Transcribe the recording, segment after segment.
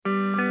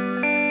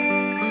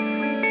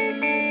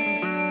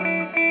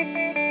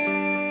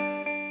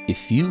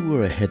If you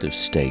were a head of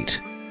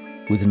state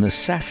with an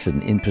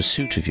assassin in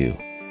pursuit of you,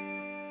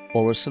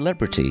 or a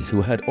celebrity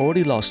who had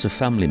already lost a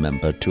family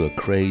member to a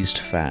crazed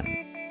fan,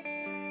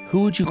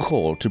 who would you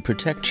call to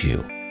protect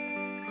you?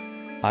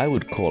 I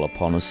would call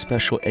upon a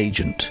special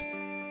agent,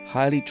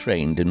 highly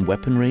trained in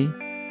weaponry,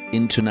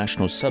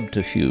 international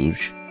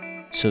subterfuge,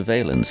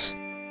 surveillance,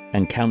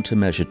 and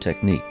countermeasure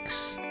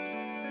techniques.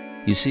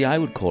 You see, I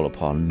would call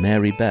upon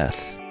Mary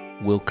Beth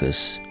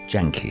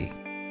Wilkes-Janke.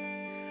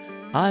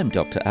 I'm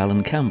Dr.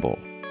 Alan Campbell,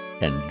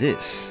 and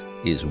this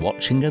is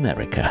Watching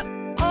America.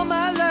 All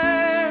my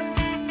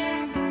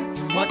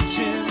life,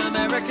 watching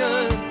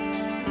America.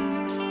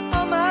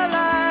 All my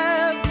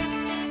life,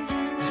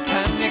 is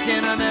panic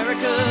in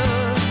America.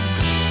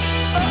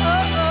 Oh,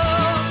 oh,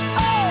 oh,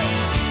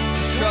 oh,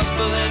 it's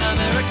trouble in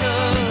America.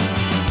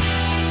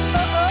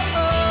 Oh, oh,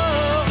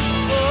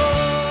 oh,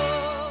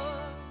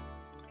 oh.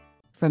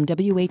 From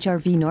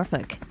WHRV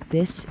Norfolk,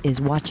 this is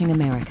Watching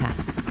America.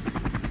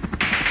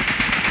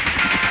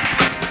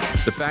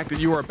 The fact that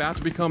you are about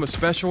to become a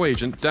special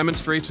agent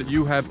demonstrates that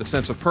you have the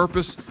sense of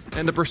purpose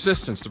and the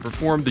persistence to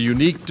perform the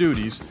unique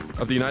duties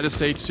of the United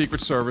States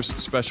Secret Service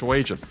special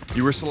agent.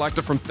 You were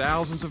selected from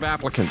thousands of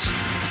applicants.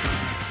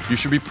 You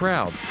should be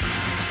proud.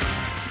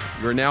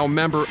 You are now a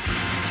member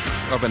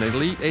of an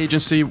elite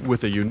agency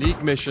with a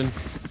unique mission.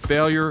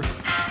 Failure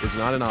is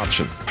not an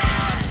option.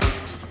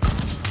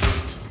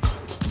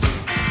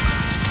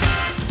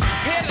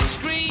 Hear the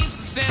screams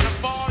of Santa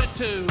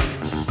 42.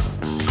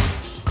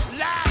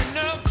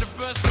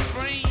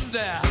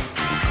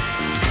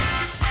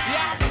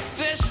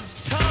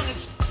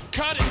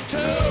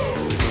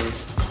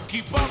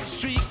 Keep on the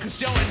street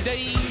cause you're in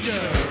danger.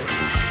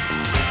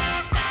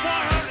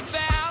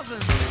 100,000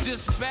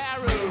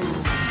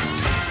 disparados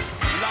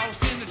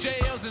lost in the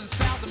jails in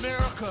South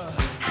America.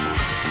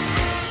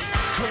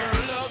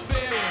 Curl up,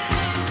 baby.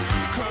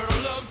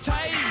 Curl up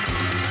tight.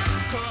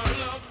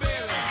 Curl up,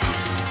 baby.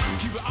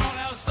 Keep it all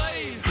out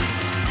safe.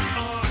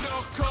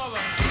 Undercover.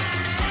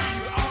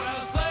 Keep it all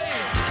out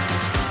safe.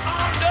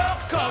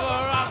 Undercover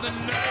of the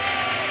night.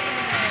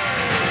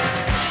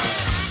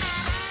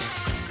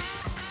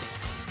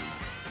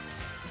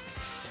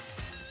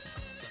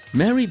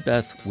 Mary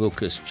Beth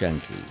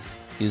Wilkes-Janke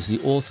is the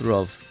author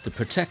of The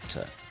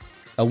Protector,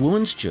 a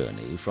woman's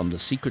journey from the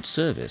Secret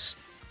Service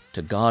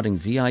to guarding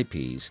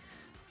VIPs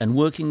and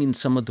working in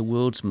some of the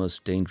world's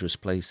most dangerous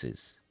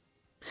places.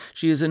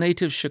 She is a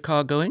native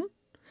Chicagoan,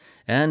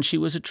 and she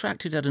was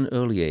attracted at an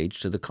early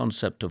age to the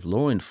concept of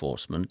law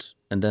enforcement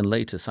and then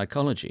later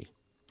psychology.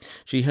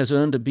 She has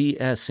earned a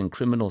B.S. in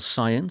criminal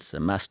science,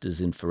 a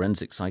master's in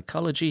forensic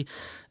psychology,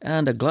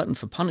 and a glutton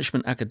for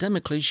punishment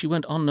academically. She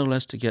went on no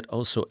less to get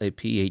also a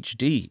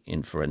Ph.D.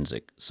 in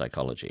forensic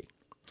psychology.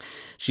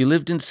 She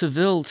lived in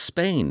Seville,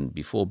 Spain,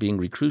 before being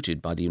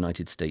recruited by the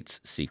United States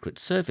Secret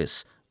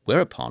Service,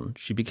 whereupon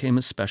she became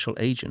a special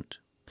agent.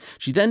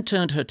 She then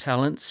turned her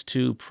talents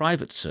to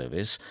private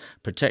service,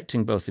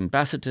 protecting both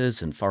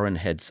ambassadors and foreign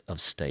heads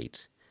of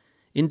state.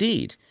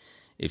 Indeed,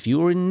 if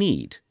you are in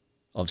need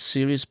of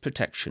serious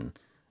protection,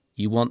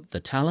 you want the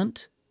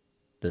talent,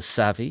 the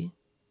savvy,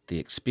 the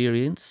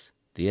experience,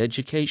 the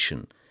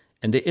education,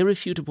 and the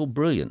irrefutable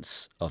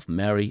brilliance of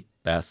Mary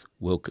Beth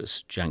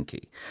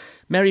Wilkes-Janke.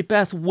 Mary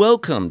Beth,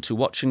 welcome to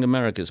Watching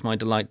America. It's my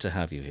delight to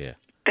have you here.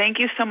 Thank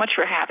you so much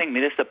for having me.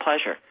 This is a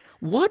pleasure.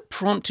 What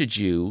prompted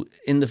you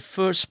in the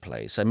first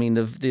place, I mean,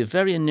 the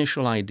very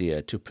initial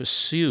idea to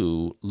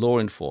pursue law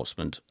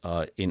enforcement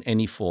in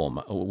any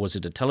form? Was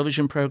it a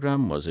television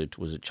program? Was it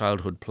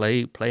childhood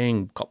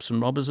playing cops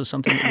and robbers or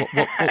something?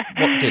 What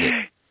did it?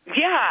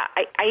 Yeah,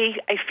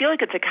 I feel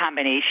like it's a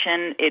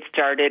combination. It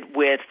started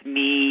with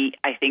me,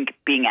 I think,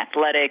 being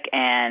athletic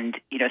and,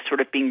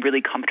 sort of being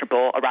really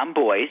comfortable around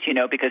boys,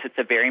 because it's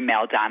a very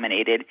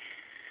male-dominated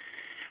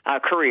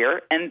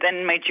career. And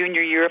then my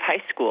junior year of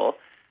high school,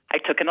 I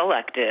took an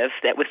elective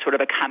that was sort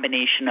of a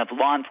combination of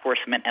law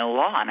enforcement and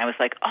law, and I was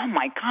like, oh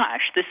my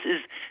gosh, this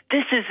is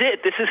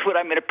it. This is what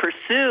I'm going to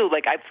pursue.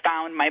 Like, I've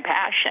found my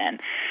passion.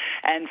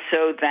 And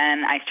so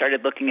then I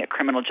started looking at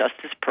criminal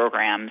justice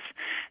programs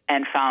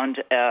and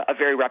found a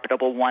very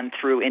reputable one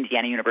through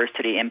Indiana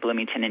University in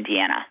Bloomington,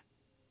 Indiana.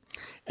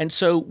 And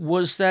so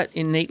was that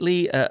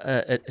innately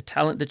a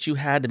talent that you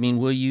had? I mean,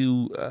 were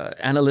you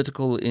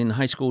analytical in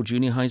high school,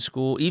 junior high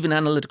school, even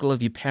analytical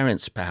of your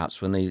parents,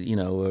 perhaps, when they,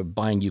 were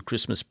buying you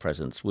Christmas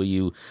presents? Were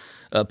you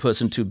a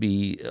person to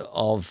be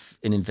of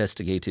an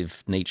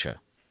investigative nature?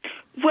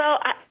 Well,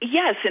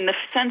 yes, in the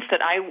sense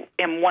that I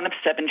am one of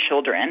 7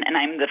 children, and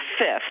I'm the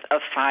 5th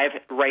of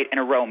 5 right in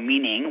a row,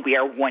 meaning we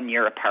are 1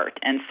 year apart.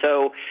 And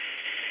so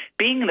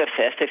being the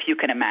 5th, if you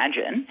can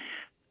imagine,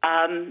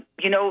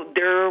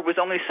 there was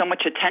only so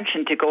much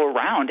attention to go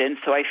around. And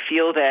so I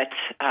feel that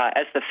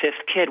as the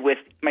 5th kid, with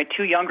my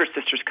 2 younger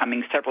sisters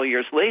coming several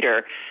years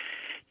later,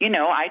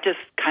 I just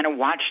kind of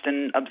watched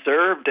and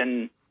observed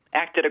and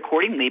acted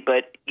accordingly.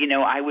 But,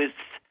 I was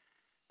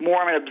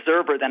more of an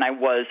observer than I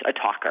was a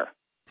talker,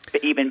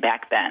 even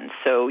back then.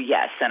 So,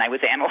 yes, and I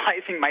was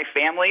analyzing my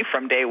family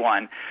from day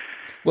one.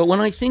 Well,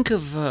 when I think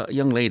of a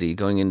young lady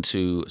going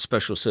into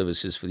special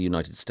services for the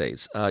United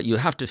States, you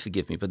have to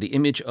forgive me, but the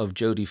image of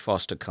Jodie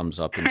Foster comes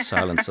up in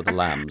Silence of the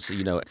Lambs,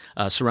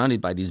 surrounded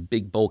by these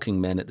big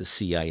bulking men at the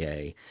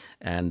CIA.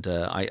 And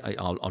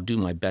I'll do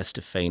my best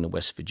to feign a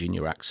West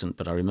Virginia accent,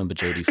 but I remember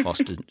Jodie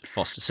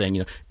Foster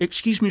saying,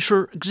 excuse me,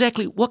 sir,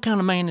 exactly what kind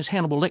of man is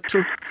Hannibal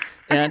Lecter?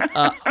 And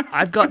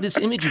I've got this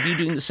image of you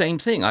doing the same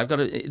thing. I've got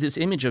this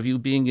image of you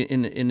being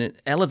in an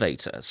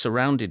elevator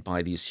surrounded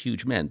by these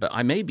huge men. But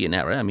I may be in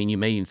error. I mean, you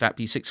may in fact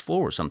be 6'4"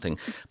 or something.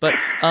 But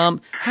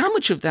how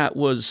much of that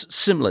was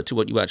similar to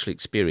what you actually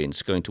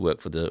experienced going to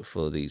work for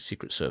the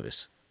Secret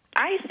Service?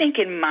 I think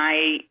in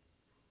my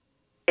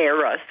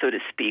era, so to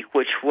speak,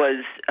 which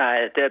was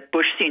the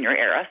Bush Senior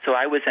era, so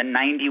I was in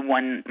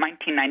 1991,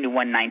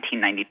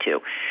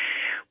 1992.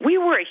 We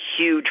were a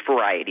huge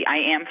variety. I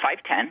am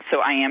 5'10",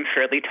 so I am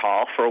fairly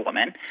tall for a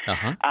woman.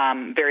 Uh-huh.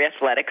 Very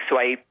athletic, so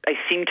I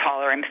seem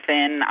taller. I'm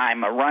thin.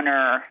 I'm a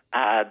runner.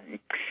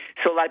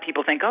 So a lot of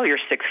people think, oh, you're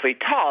 6 feet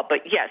tall.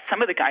 But yes,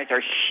 some of the guys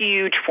are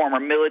huge, former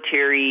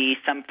military,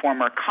 some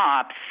former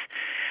cops.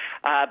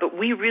 But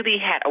we really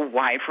had a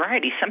wide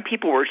variety. Some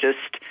people were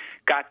just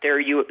got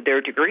their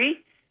degree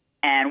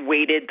and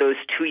waited those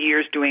 2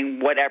 years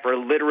doing whatever,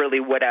 literally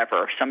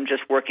whatever. Some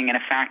just working in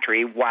a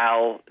factory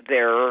while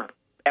their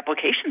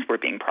applications were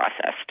being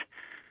processed.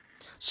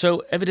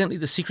 So evidently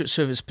the Secret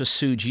Service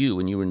pursued you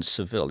when you were in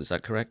Seville, is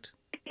that correct?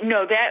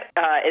 No, that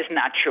is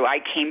not true. I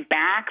came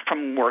back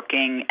from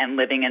working and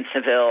living in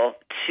Seville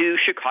to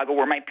Chicago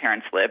where my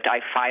parents lived. I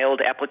filed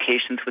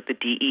applications with the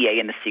DEA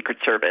and the Secret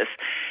Service.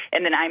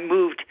 And then I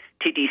moved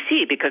to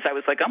D.C. because I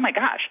was like, oh my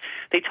gosh,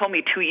 they told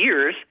me 2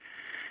 years,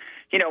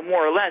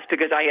 more or less,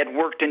 because I had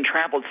worked and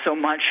traveled so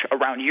much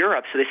around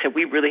Europe. So they said,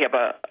 we really have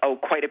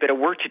quite a bit of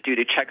work to do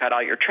to check out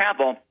all your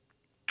travel.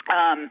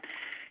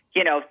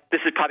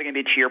 This is probably going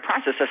to be a 2-year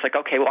process. I was like,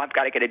 okay, well, I've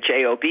got to get a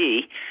JOB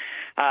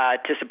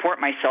to support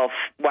myself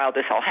while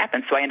this all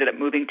happened. So I ended up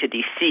moving to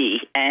D.C.,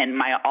 and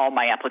all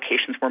my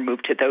applications were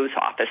moved to those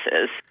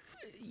offices.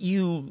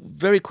 You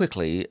very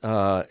quickly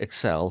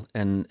excel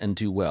and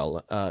do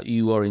well.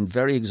 You are in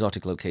very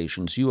exotic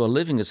locations. You are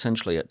living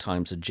essentially at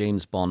times a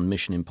James Bond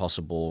Mission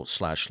Impossible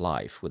 /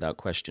 life, without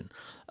question.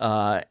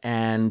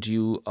 And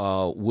you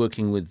are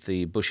working with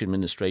the Bush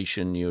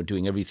administration. You're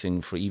doing everything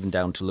for even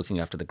down to looking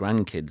after the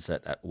grandkids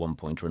at one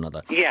point or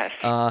another. Yes.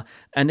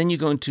 And then you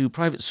go into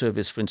private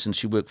service. For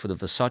instance, you work for the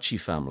Versace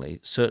family,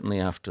 certainly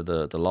after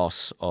the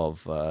loss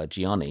of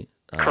Gianni.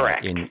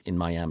 Correct. In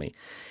Miami.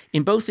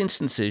 In both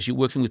instances, you're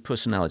working with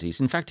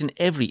personalities. In fact, in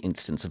every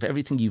instance of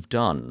everything you've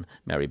done,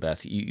 Mary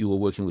Beth, you are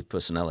working with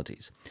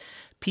personalities.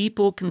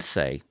 People can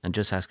say, and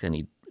just ask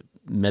any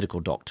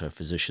medical doctor,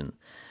 physician,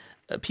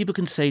 people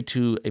can say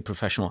to a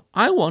professional,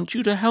 I want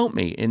you to help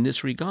me in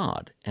this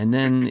regard. And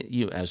then,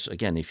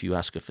 if you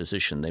ask a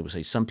physician, they will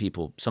say some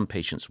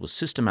patients will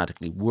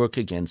systematically work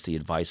against the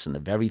advice and the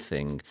very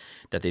thing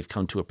that they've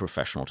come to a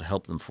professional to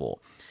help them for.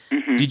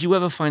 Mm-hmm. Did you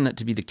ever find that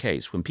to be the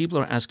case? When people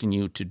are asking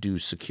you to do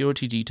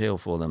security detail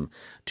for them,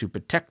 to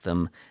protect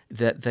them,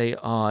 that they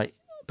are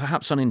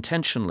perhaps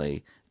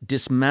unintentionally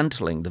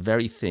dismantling the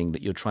very thing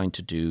that you're trying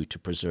to do to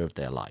preserve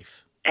their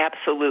life?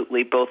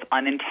 Absolutely, both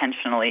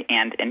unintentionally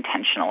and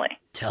intentionally.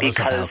 Tell us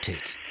about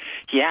it.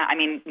 Yeah, I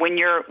mean, when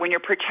you're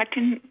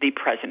protecting the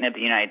President of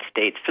the United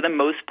States, for the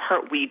most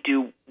part,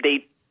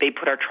 they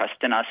put our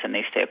trust in us and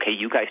they say, okay,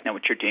 you guys know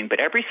what you're doing. But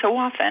every so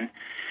often,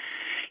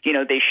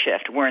 they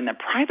shift. Where in the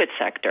private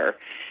sector,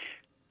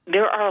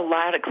 there are a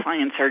lot of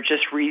clients are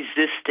just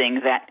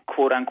resisting that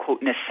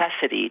quote-unquote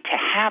necessity to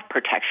have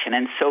protection.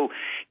 And so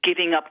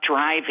giving up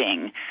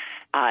driving,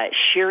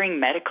 sharing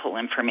medical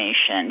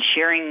information,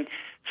 sharing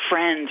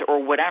friends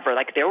or whatever.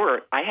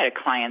 I had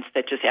clients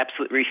that just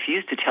absolutely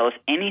refused to tell us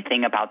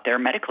anything about their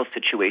medical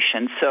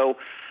situation. So,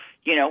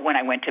 when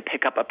I went to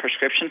pick up a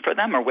prescription for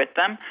them or with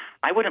them,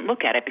 I wouldn't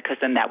look at it because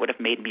then that would have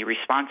made me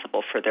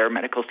responsible for their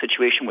medical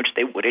situation, which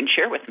they wouldn't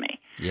share with me.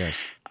 Yes.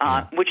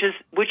 Which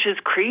is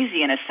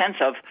crazy in a sense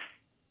of,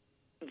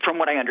 from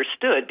what I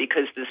understood,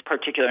 because this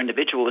particular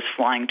individual was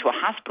flying to a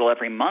hospital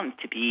every month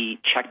to be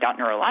checked out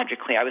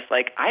neurologically. I was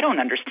like, I don't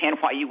understand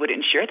why you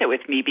wouldn't share that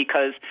with me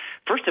because,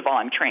 first of all,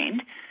 I'm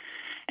trained.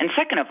 And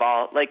second of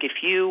all,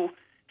 if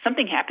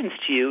something happens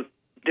to you,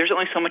 there's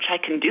only so much I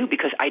can do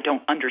because I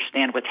don't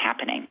understand what's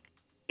happening.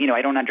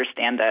 I don't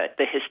understand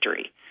the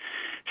history.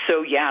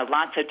 So, yeah,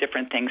 lots of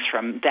different things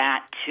from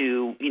that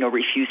to,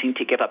 refusing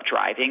to give up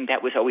driving.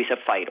 That was always a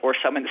fight. Or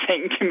someone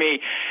saying to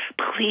me,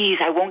 please,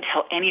 I won't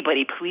tell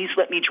anybody. Please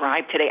let me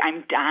drive today.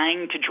 I'm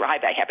dying to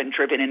drive. I haven't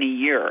driven in a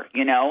year,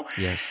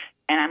 Yes.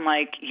 And I'm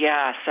like,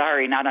 yeah,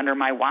 sorry, not under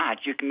my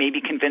watch. You can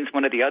maybe convince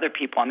one of the other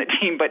people on the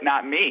team, but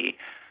not me.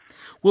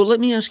 Well,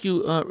 let me ask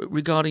you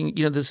regarding,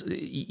 this.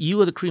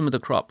 You are the cream of the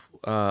crop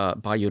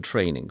by your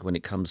training when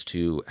it comes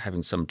to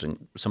having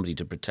somebody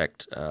to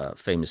protect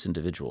famous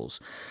individuals.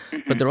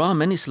 But there are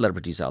many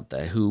celebrities out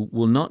there who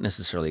will not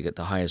necessarily get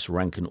the highest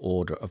rank and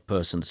order of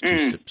persons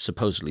to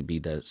supposedly be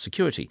their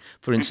security.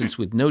 For instance,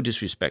 with no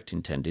disrespect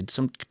intended,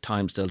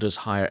 sometimes they'll just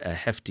hire a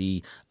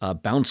hefty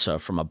bouncer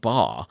from a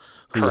bar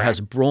who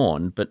has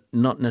brawn, but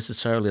not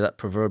necessarily that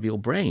proverbial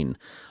brain.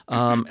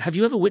 Have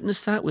you ever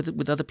witnessed that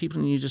with other people,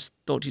 and you just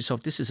thought to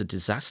yourself, this is a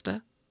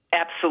disaster?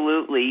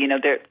 Absolutely.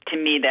 To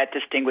me, that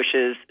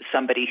distinguishes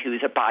somebody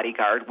who's a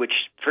bodyguard, which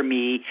for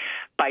me,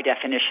 by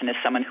definition, is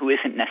someone who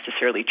isn't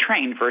necessarily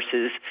trained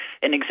versus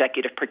an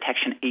executive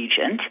protection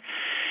agent.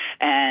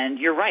 And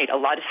you're right. A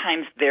lot of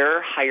times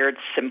they're hired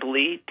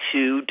simply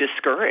to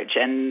discourage.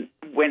 And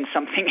when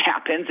something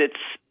happens,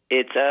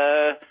 it's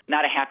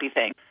not a happy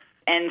thing.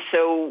 And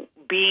so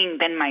being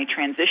then my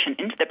transition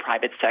into the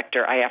private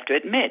sector, I have to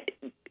admit,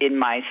 in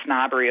my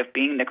snobbery of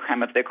being the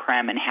creme of the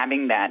creme and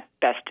having that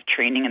best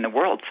training in the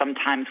world,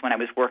 sometimes when I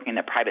was working in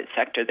the private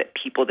sector, that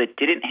people that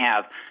didn't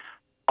have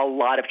a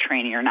lot of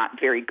training or not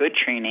very good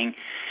training,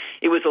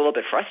 it was a little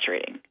bit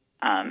frustrating.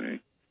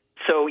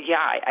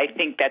 I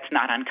think that's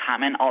not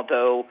uncommon,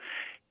 although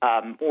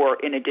or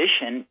in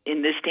addition,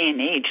 in this day and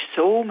age,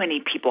 so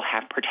many people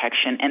have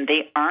protection, and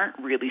they aren't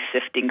really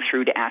sifting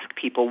through to ask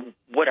people,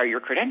 what are your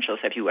credentials?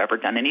 Have you ever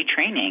done any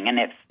training? And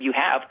if you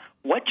have,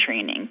 what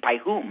training? By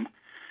whom?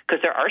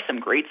 Because there are some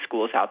great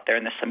schools out there,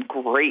 and there's some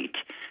great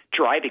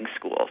driving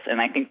schools,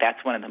 and I think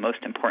that's one of the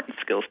most important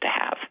skills to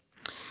have.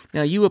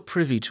 Now, you are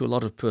privy to a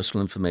lot of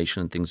personal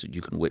information and things that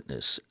you can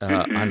witness,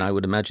 and I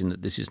would imagine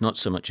that this is not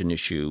so much an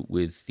issue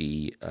with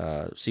the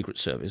Secret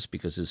Service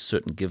because there's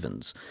certain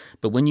givens.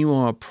 But when you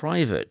are a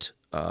private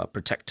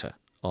protector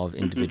of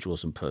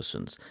individuals and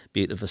persons,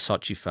 be it the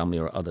Versace family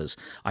or others,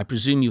 I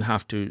presume you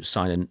have to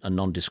sign a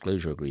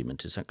non-disclosure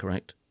agreement. Is that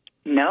correct?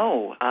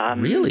 No.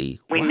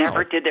 Really? We Wow.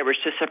 never did. There was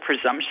just a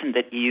presumption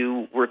that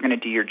you were going to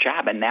do your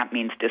job, and that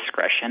means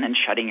discretion and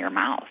shutting your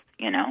mouth,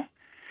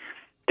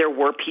 There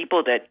were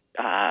people that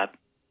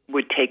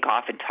would take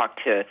off and talk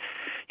to,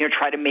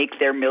 try to make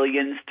their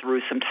millions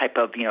through some type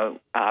of,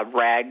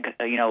 rag,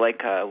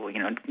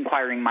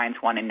 inquiring minds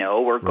want to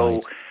know, or go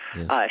Right.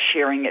 Yes.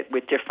 sharing it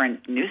with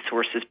different news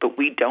sources. But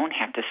we don't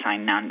have to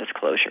sign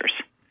non-disclosures.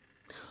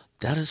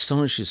 That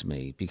astonishes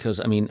me because,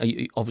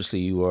 obviously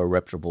you are a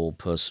reputable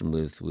person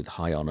with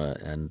high honor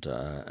and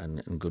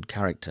good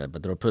character,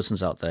 but there are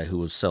persons out there who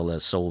will sell their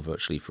soul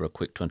virtually for a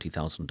quick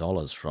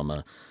 $20,000 from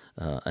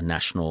a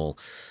national,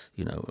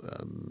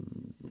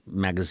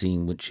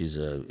 magazine, which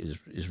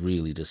is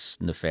really just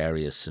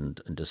nefarious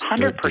and just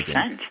dirt digging.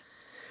 100%.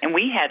 And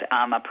we had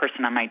a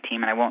person on my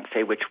team, and I won't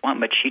say which one,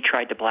 but she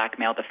tried to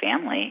blackmail the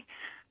family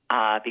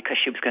because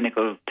she was going to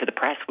go to the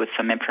press with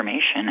some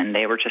information, and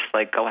they were just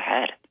like, go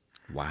ahead.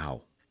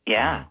 Wow.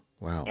 Yeah.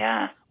 Wow.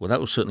 Yeah. Well, that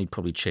will certainly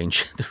probably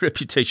change the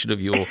reputation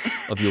of your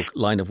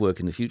line of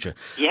work in the future.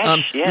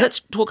 Yes, yes. Let's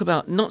talk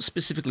about not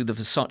specifically the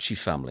Versace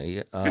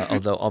family,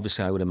 although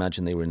obviously I would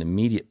imagine they were in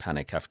immediate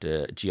panic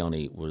after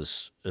Gianni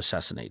was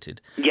assassinated.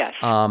 Yes.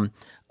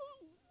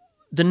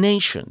 The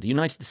nation, the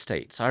United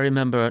States, I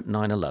remember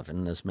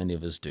 9/11, as many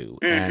of us do,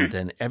 and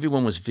then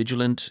everyone was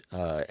vigilant,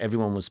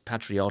 everyone was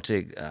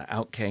patriotic,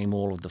 out came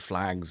all of the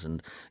flags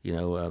and,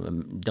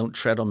 don't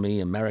tread on me,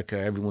 America,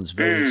 everyone's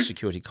very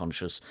security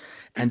conscious.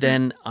 And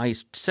then I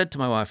said to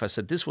my wife, I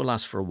said, this will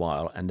last for a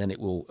while, and then it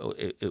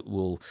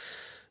will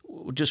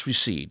just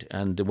recede,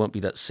 and there won't be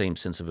that same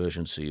sense of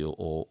urgency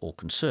or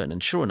concern.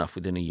 And sure enough,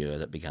 within a year,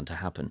 that began to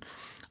happen.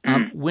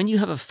 When you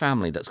have a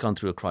family that's gone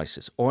through a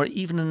crisis, or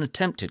even an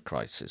attempted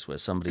crisis where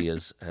somebody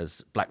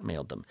has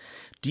blackmailed them,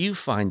 do you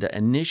find that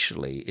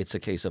initially it's a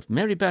case of,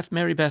 Mary Beth,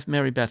 Mary Beth,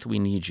 Mary Beth, we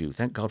need you.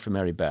 Thank God for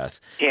Mary Beth.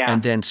 Yeah.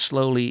 And then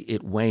slowly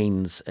it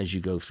wanes as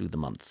you go through the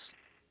months?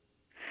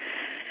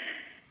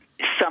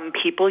 Some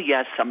people,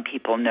 yes. Some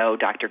people, no,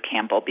 Dr.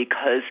 Campbell,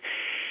 because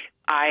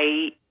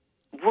I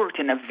worked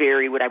in a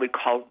very, what I would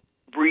call,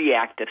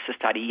 reactive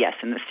society. Yes,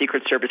 in the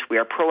Secret Service, we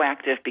are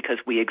proactive because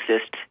we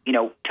exist,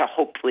 to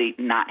hopefully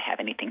not have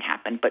anything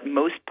happen. But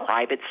most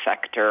private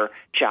sector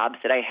jobs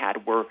that I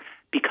had were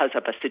because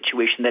of a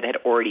situation that had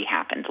already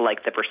happened,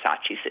 like the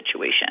Versace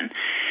situation.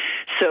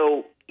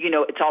 So,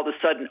 it's all of a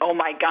sudden, oh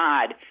my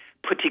God,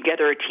 put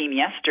together a team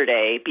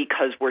yesterday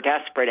because we're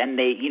desperate, and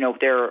they,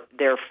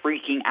 they're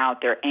freaking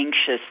out, they're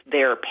anxious,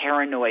 they're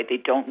paranoid, they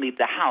don't leave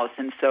the house,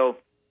 and so,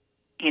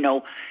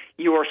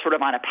 you're sort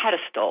of on a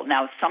pedestal.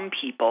 Now, some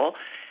people,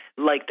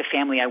 like the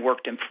family I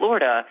worked in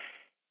Florida,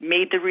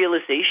 made the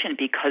realization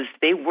because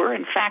they were,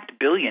 in fact,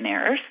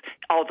 billionaires,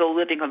 although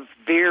living a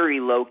very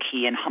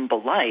low-key and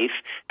humble life,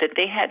 that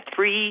they had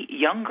 3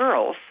 young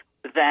girls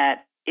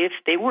that if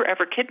they were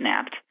ever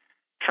kidnapped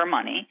for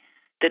money,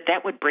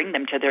 that would bring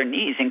them to their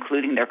knees,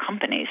 including their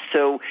companies.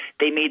 So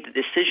they made the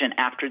decision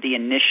after the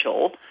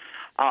initial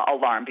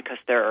alarm because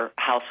their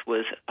house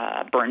was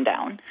burned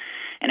down,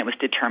 and it was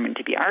determined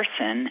to be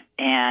arson.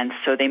 And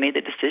so they made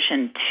the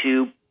decision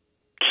to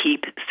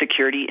keep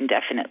security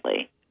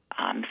indefinitely.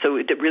 So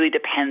it really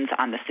depends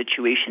on the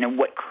situation and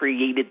what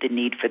created the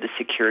need for the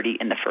security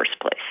in the first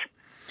place.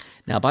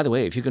 Now, by the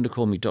way, if you're going to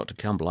call me Dr.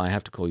 Campbell, I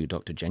have to call you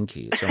Dr.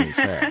 Jenke. It's only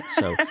fair.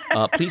 So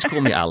please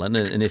call me Alan,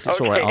 and if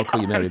it's all right, I'll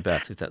call you Mary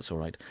Beth, if that's all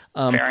right.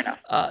 Fair enough.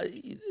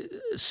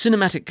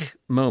 Cinematic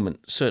moment,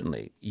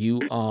 certainly.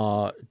 You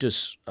are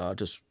just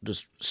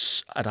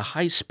at a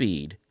high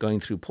speed going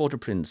through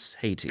Port-au-Prince,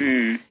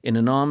 Haiti, in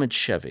an armored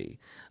Chevy.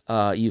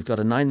 You've got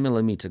a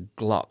 9mm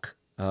Glock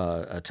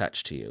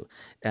attached to you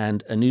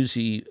and an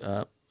Uzi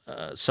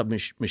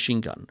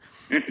submachine gun.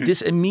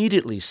 This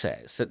immediately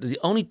says that the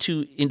only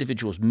two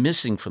individuals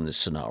missing from this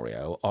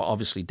scenario are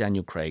obviously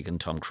Daniel Craig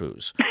and Tom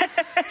Cruise.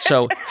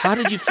 So how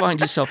did you find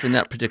yourself in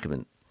that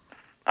predicament?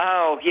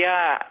 Oh,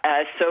 yeah.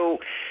 So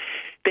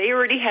they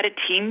already had a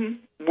team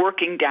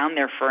working down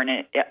there for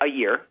a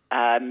year.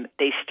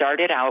 They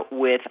started out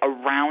with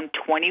around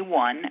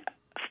 21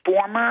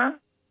 former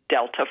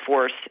Delta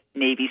Force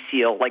Navy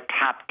SEAL, like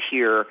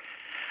top-tier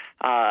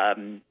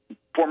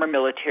former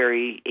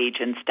military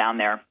agents down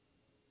there.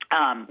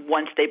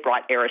 Once they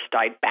brought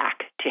Aristide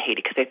back to Haiti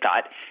because they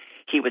thought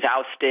he was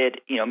ousted,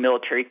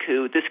 military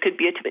coup. This could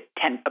be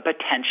a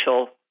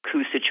potential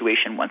coup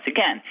situation once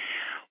again.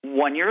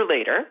 1 year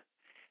later,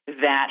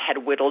 that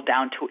had whittled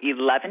down to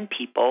 11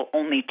 people.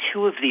 Only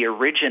 2 of the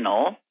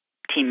original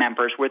team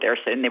members were there,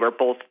 and they were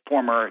both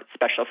former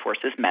Special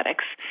Forces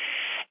medics.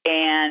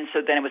 And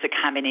so then it was a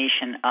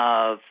combination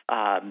of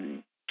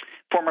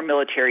former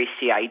military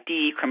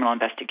CID, Criminal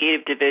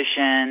Investigative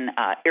Division,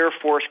 Air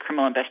Force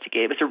Criminal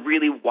Investigative. It was a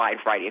really wide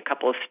variety, a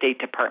couple of State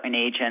Department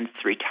agents,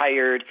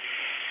 retired.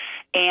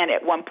 And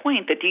at one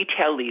point, the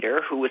detail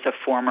leader, who was a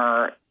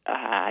former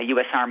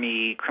U.S.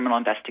 Army criminal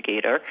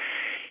investigator,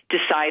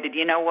 decided,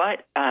 you know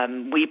what,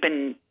 we've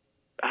been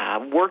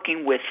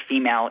working with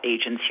female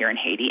agents here in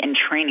Haiti and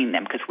training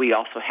them because we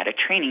also had a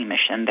training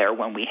mission there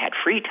when we had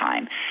free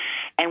time.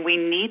 And we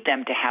need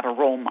them to have a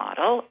role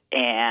model.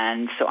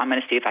 And so I'm going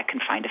to see if I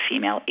can find a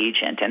female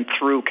agent. And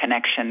through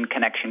connection,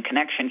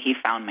 he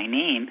found my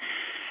name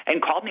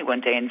and called me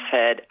one day and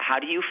said, how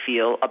do you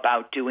feel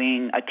about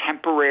doing a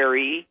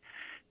temporary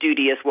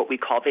duty as what we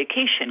call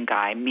vacation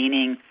guy,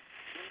 meaning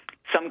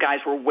some guys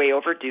were way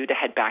overdue to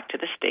head back to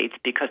the States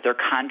because their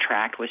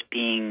contract was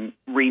being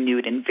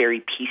renewed in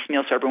very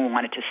piecemeal, so everyone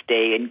wanted to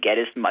stay and get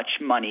as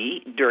much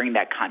money during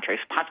that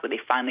contract as possible.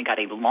 They finally got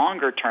a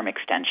longer-term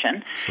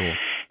extension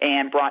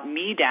and brought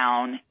me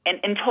down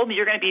and told me,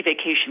 you're going to be a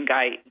vacation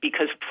guy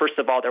because, first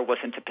of all, there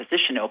wasn't a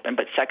position open,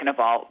 but second of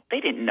all, they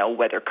didn't know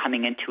whether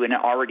coming into an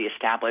already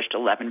established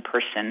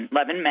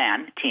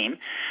 11-man team,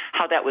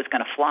 how that was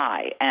going to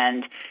fly.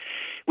 And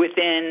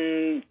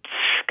within,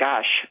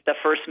 the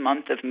first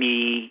month of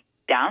me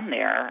down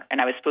there,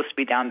 and I was supposed to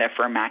be down there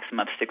for a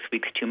maximum of 6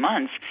 weeks, 2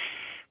 months,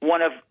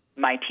 one of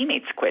my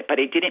teammates quit, but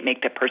he didn't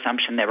make the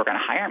presumption they were going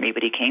to hire me,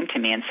 but he came to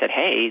me and said,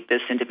 hey, this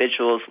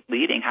individual is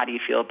leading. How do you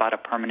feel about a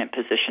permanent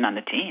position on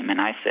the team?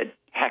 And I said,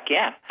 heck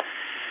yeah.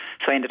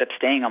 So I ended up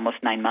staying almost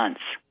 9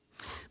 months.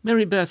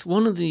 Mary Beth,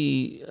 one of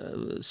the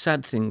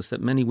sad things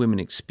that many women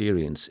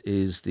experience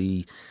is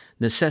the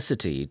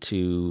necessity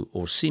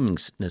or seeming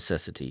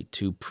necessity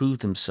to prove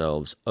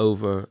themselves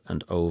over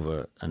and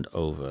over and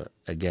over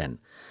again.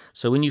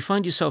 So when you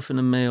find yourself in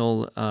a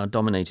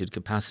male-dominated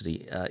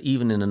capacity,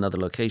 even in another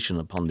location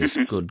upon this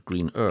good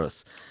green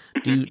earth,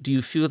 do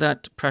you feel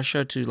that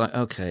pressure to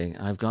okay,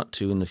 I've got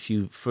to in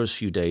the first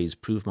few days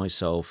prove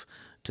myself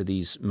to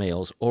these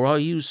males, or are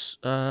you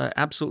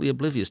absolutely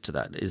oblivious to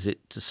that? Is it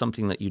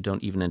something that you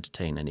don't even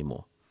entertain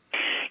anymore?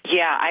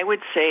 Yeah, I would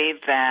say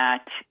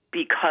that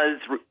because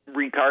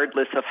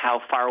regardless of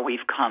how far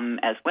we've come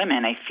as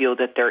women, I feel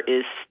that there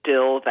is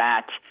still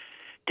that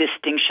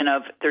distinction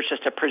of there's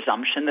just a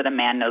presumption that a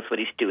man knows what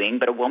he's doing,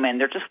 but a woman,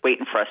 they're just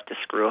waiting for us to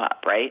screw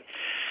up, right?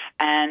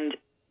 And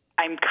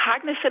I'm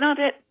cognizant of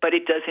it, but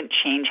it doesn't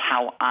change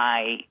how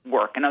I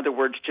work. In other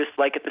words, just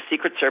like at the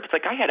Secret Service,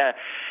 like I had a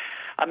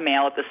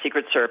male at the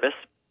Secret Service.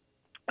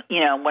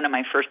 One of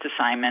my first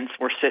assignments,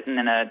 we're sitting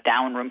in a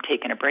down room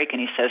taking a break, and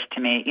he says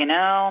to me,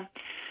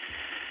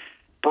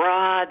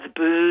 broads,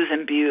 booze,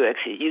 and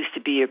Buicks, it used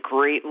to be a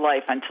great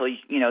life until,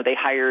 they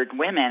hired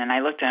women. And I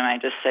looked at him and I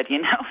just said,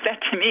 that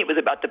to me was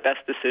about the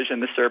best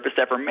decision the service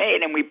ever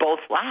made. And we both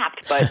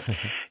laughed. But,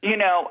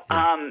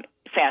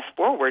 fast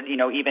forward,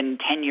 even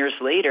 10 years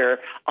later,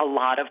 a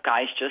lot of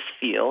guys just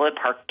feel,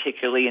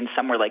 particularly in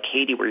somewhere like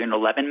Haiti where you're an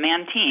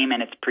 11-man team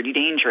and it's pretty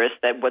dangerous,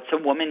 that what's a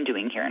woman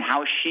doing here and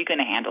how is she going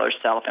to handle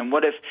herself and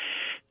what if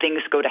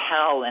things go to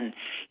hell and,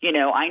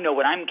 I know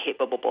what I'm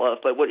capable of,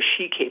 but what is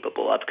she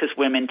capable of? Because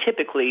women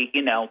typically,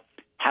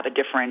 have a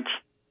different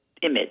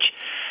image.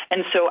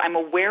 And so I'm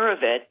aware of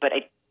it, but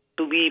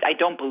I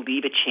don't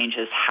believe it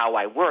changes how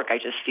I work. I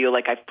just feel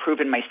like I've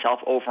proven myself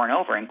over and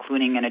over,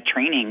 including in a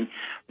training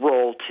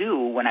role,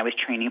 too, when I was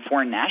training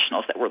foreign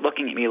nationals that were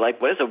looking at me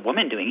like, what is a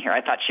woman doing here?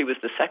 I thought she was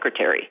the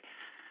secretary,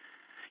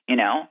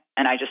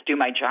 and I just do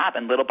my job.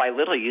 And little by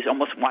little, you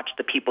almost watch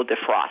the people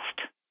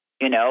defrost,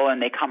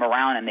 and they come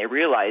around and they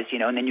realize,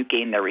 and then you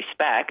gain their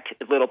respect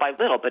little by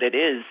little, but it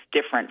is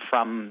different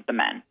from the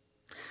men.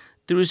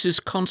 There is this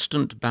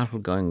constant battle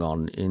going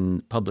on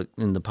in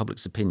the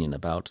public's opinion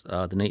about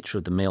the nature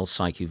of the male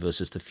psyche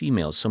versus the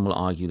female. Some will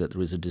argue that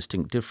there is a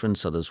distinct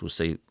difference. Others will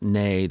say,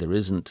 nay, there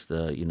isn't.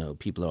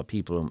 People are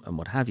people and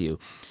what have you.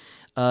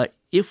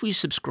 If we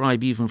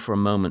subscribe even for a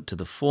moment to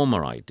the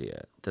former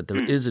idea that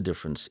there is a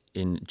difference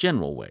in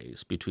general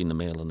ways between the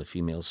male and the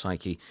female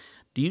psyche,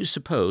 do you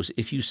suppose,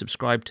 if you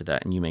subscribe to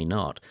that, and you may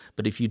not,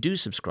 but if you do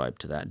subscribe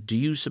to that, do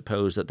you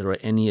suppose that there are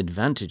any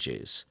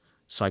advantages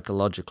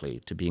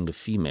psychologically to being a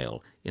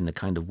female in the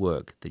kind of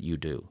work that you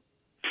do?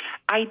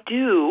 I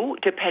do,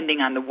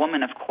 depending on the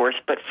woman, of course,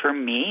 but for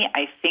me,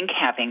 I think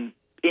having,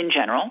 in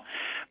general,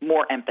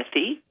 more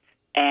empathy,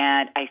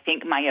 and I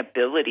think my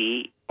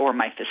ability or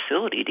my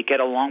facility to get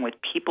along with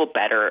people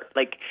better,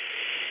 like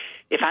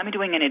if I'm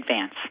doing an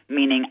advance,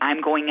 meaning I'm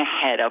going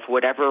ahead of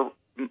whoever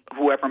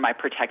my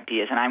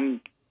protectee is, and I'm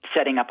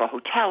setting up a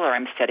hotel or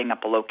I'm setting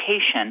up a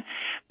location,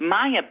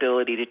 my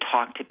ability to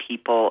talk to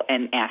people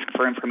and ask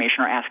for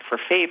information or ask for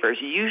favors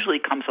usually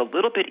comes a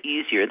little bit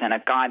easier than a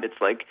guy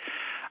that's like,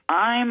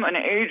 I'm an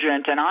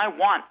agent and I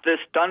want this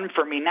done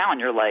for me now. And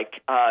you're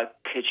like,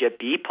 could you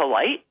be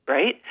polite,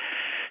 right?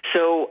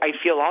 So I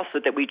feel also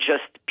that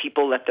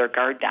people let their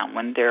guard down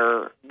when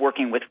they're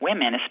working with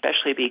women,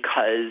 especially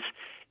because,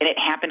 and it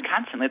happened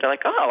constantly, they're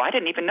like, oh, I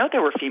didn't even know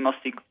there were female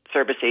Secret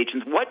Service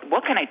agents.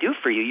 What can I do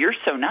for you? You're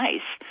so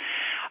nice.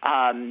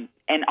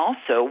 And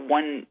also,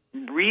 one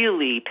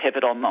really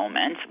pivotal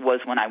moment was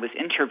when I was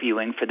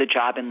interviewing for the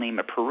job in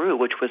Lima, Peru,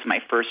 which was my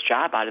first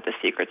job out of the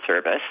Secret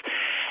Service.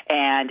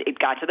 And it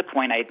got to the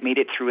point I had made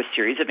it through a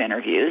series of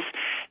interviews,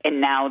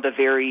 and now the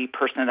very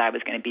person that I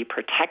was going to be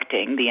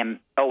protecting, the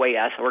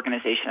OAS,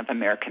 Organization of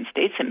American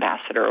States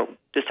Ambassador,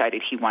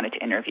 decided he wanted to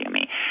interview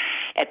me.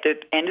 At the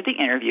end of the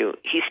interview,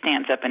 he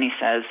stands up and he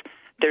says,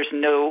 there's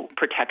no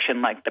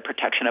protection like the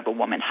protection of a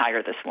woman.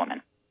 Hire this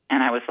woman.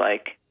 And I was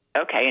like,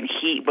 okay, and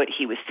what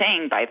he was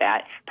saying by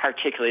that,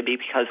 particularly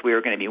because we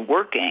were going to be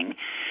working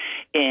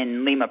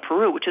in Lima,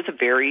 Peru, which is a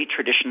very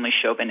traditionally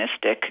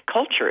chauvinistic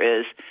culture,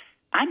 is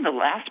I'm the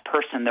last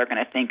person they're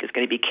going to think is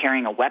going to be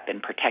carrying a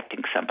weapon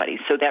protecting somebody.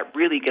 So that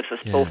really gives us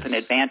both an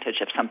advantage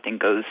if something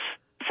goes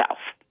south.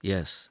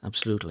 Yes,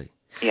 absolutely.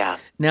 Yeah.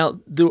 Now,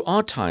 there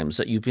are times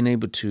that you've been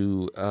able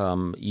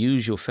to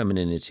use your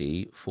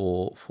femininity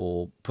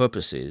for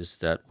purposes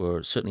that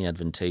were certainly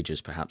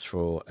advantageous, perhaps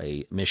for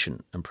a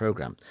mission and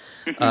program,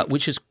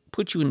 which has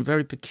put you in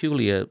very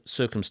peculiar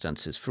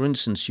circumstances. For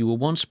instance, you were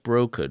once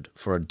brokered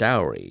for a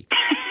dowry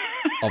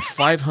of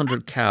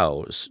 500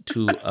 cows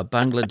to a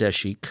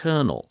Bangladeshi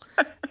colonel.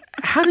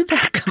 How did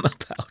that come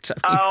about?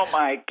 Oh,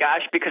 my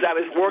gosh, because I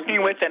was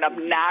working with an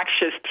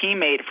obnoxious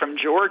teammate from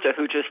Georgia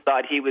who just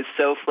thought he was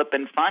so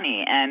flippin'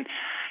 funny. And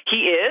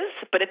he is,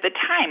 but at the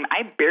time,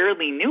 I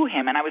barely knew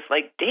him. And I was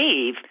like,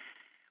 Dave,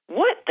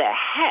 what the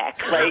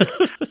heck? Like,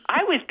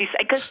 I was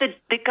because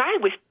the guy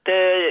was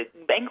the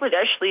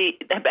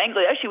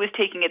Bangladeshi was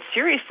taking it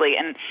seriously,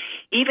 and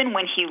even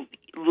when he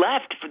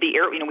left for the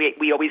air,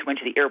 we always went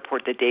to the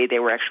airport the day they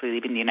were actually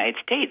leaving the United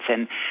States,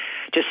 and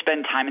just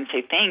spend time and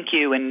say thank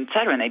you and et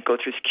cetera. And they'd go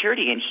through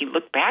security, and he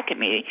looked back at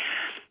me,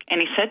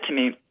 and he said to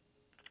me,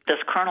 this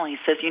colonel, he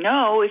says,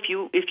 if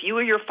you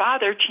or your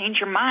father change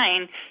your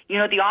mind,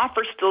 the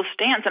offer still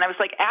stands. And I was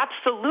like,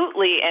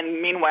 absolutely.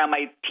 And meanwhile,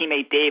 my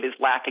teammate Dave is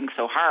laughing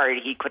so hard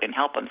he couldn't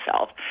help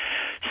himself.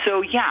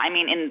 So, yeah,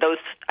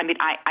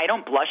 I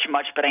don't blush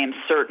much, but I am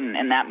certain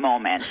in that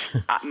moment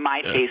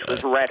my face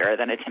was redder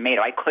than a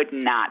tomato. I could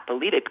not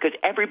believe it because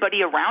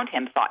everybody around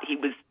him thought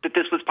that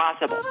this was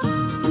possible.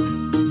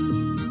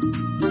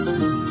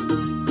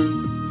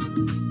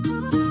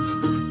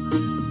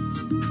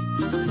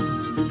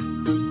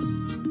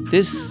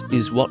 This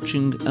is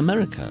Watching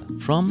America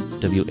from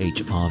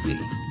WHRV.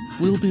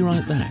 We'll be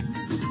right back.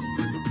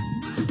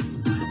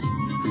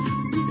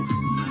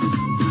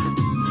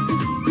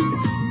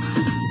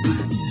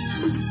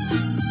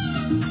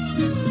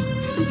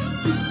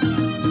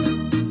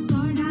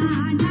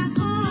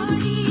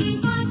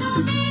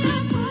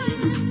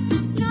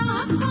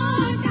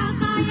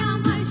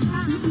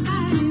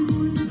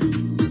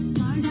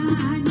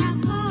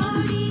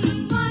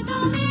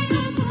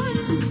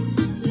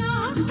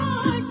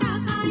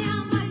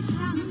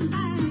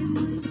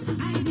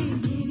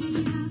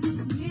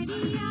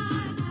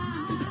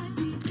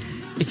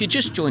 If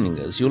you're just joining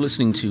us, you're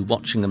listening to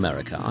Watching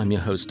America. I'm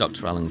your host,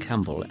 Dr. Alan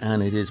Campbell,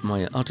 and it is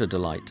my utter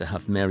delight to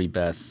have Mary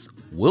Beth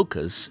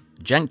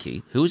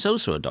Wilkes-Janke, who is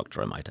also a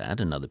doctor, I might add,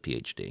 another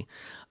PhD,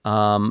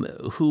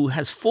 who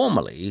has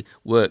formerly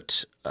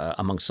worked,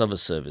 amongst other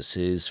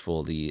services,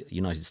 for the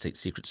United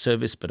States Secret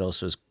Service, but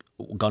also has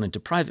gone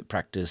into private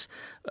practice,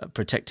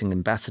 protecting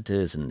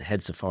ambassadors and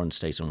heads of foreign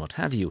state and what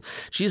have you.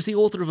 She is the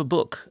author of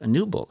a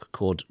new book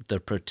called The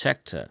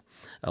Protector,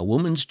 A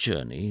Woman's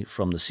Journey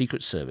from the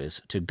Secret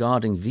Service to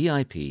Guarding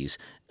VIPs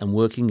and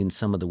Working in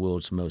Some of the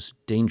World's Most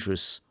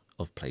Dangerous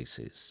of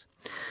Places.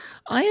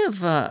 I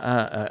have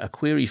a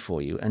query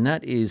for you, and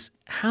that is,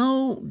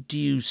 how do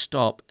you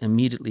stop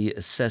immediately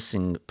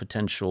assessing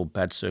potential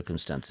bad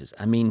circumstances?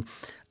 I mean,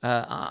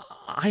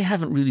 I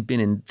haven't really been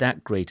in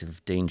that great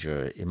of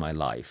danger in my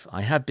life.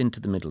 I have been to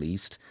the Middle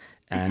East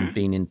and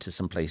been into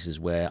some places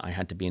where I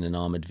had to be in an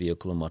armored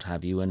vehicle and what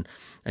have you, and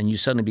you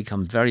suddenly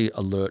become very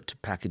alert to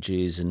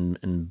packages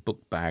and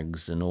book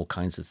bags and all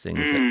kinds of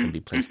things that can be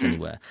placed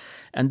anywhere.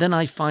 And then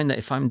I find that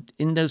if I'm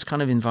in those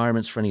kind of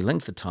environments for any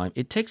length of time,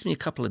 it takes me a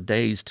couple of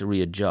days to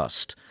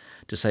readjust,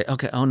 to say,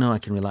 okay, oh no, I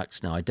can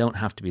relax now. I don't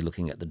have to be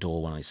looking at the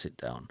door when I sit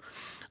down.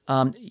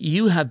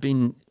 You have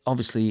been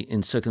obviously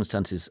in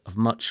circumstances of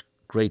much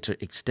greater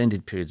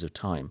extended periods of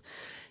time.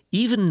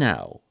 Even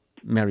now,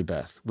 Mary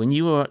Beth, when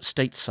you are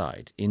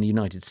stateside in the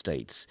United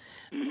States,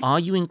 are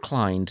you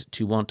inclined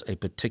to want a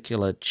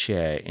particular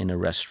chair in a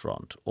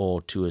restaurant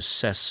or to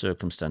assess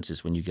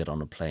circumstances when you get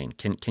on a plane?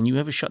 Can you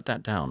ever shut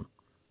that down?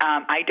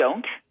 I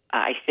don't.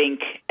 I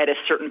think at a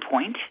certain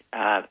point,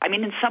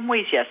 in some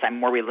ways, yes, I'm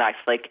more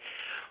relaxed. Like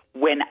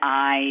when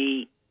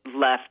I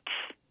left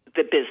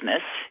the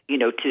business,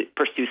 to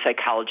pursue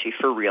psychology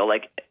for real,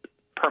 like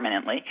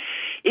permanently,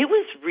 it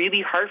was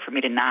really hard for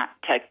me to not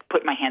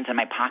put my hands in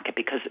my pocket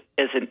because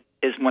as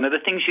one of the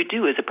things you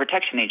do as a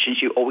protection agent,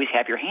 you always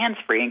have your hands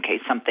free in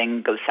case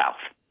something goes south.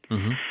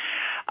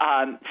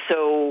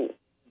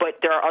 But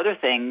there are other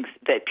things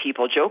that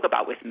people joke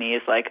about with me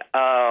is like,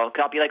 I'll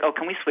be like,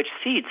 can we switch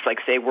seats? Like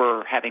say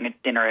we're having a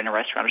dinner in a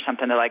restaurant or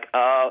something. They're like,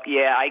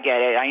 yeah, I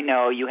get it. I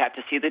know you have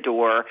to see the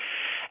door.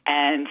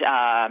 And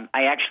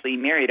I actually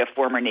married a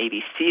former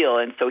Navy SEAL,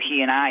 and so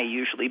he and I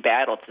usually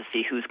battle to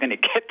see who's going to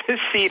get the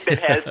seat that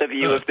has the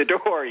view of the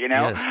door,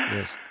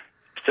 Yes.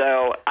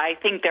 So I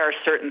think there are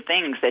certain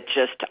things that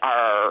just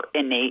are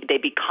innate. They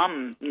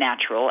become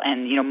natural,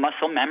 and,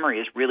 muscle memory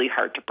is really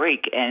hard to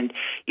break. And,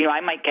 I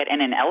might get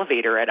in an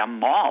elevator at a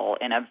mall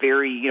in a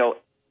very,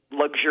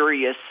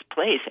 luxurious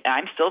place, and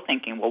I'm still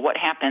thinking, well, what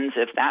happens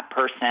if that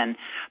person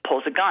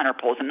pulls a gun or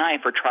pulls a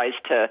knife or tries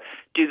to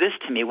do this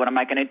to me? What am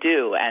I going to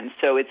do? And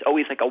so it's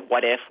always like a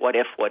what if,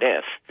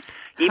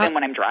 even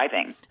when I'm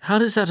driving. How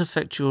does that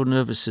affect your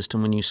nervous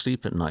system when you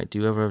sleep at night? Do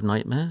you ever have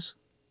nightmares?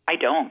 I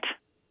don't.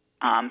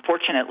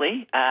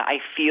 Fortunately, I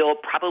feel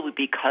probably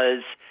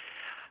because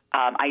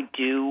I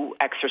do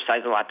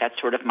exercise a lot. That's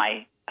sort of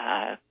my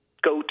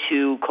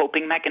go-to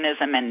coping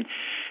mechanism and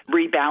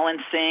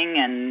rebalancing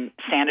and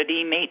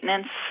sanity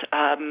maintenance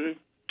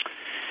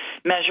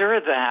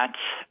measure that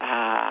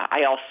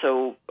I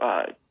also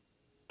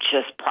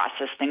just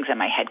process things in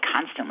my head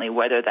constantly,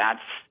 whether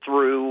that's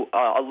through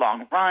a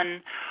long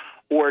run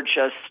or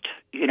just,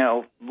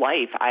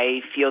 life.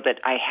 I feel that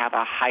I have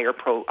a higher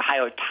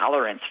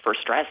tolerance for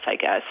stress, I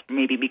guess,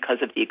 maybe because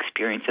of the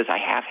experiences I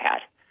have had.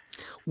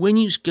 When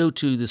you go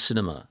to the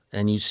cinema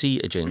and you see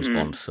a James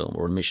Bond film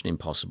or a Mission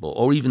Impossible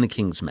or even The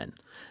King's Men,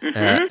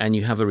 and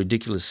you have a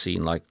ridiculous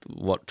scene like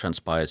what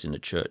transpires in a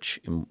church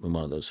in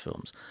one of those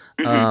films,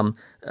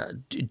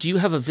 do you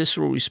have a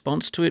visceral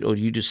response to it, or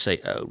do you just say,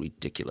 oh,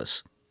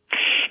 ridiculous?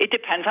 It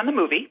depends on the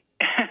movie.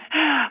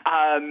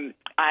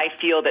 I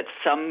feel that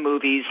some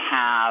movies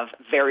have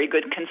very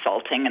good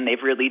consulting, and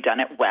they've really done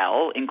it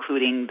well,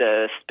 including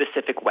the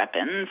specific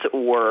weapons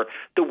or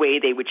the way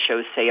they would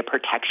show, say, a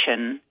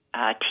protection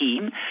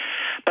team.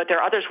 But there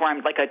are others where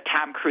I'm like a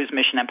Tom Cruise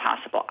Mission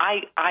Impossible.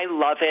 I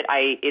love it.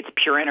 It's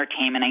pure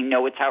entertainment. I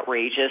know it's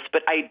outrageous,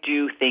 but I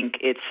do think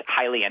it's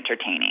highly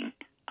entertaining.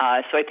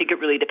 So I think it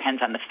really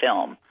depends on the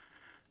film.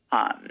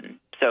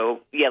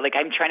 Like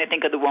I'm trying to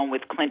think of the one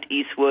with Clint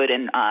Eastwood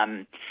and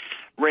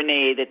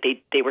Renee that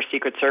they were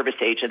Secret Service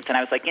agents, and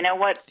I was like, you know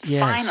what?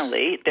 Yes.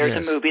 Finally, there's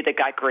a movie that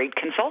got great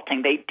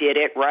consulting. They did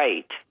it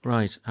right.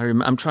 Right.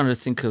 I'm trying to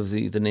think of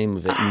the name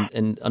of it,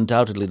 and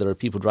undoubtedly there are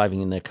people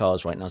driving in their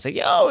cars right now saying,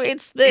 "Oh,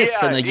 it's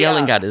this," and they're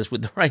yelling at us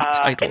with the right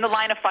title. In the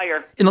Line of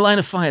Fire. In the Line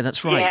of Fire.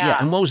 That's right. Yeah.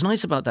 And what was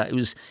nice about that, it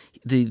was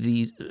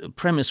the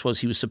premise was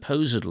he was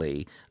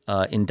supposedly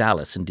in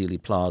Dallas in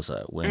Dealey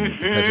Plaza when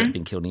the president had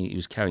been killed, and he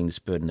was carrying this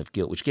burden of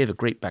guilt, which gave a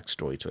great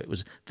backstory to it. It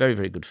was a very,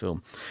 very good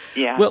film.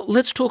 Yeah. Well,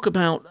 let's talk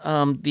about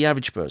the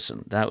average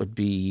person. That would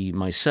be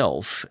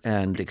myself,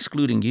 and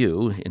excluding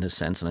you, in a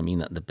sense, and I mean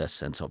that in the best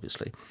sense,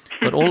 obviously,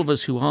 but all of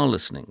us who are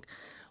listening.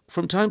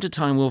 From time to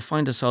time, we'll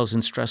find ourselves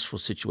in stressful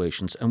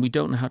situations, and we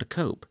don't know how to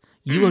cope.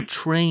 You are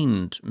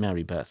trained,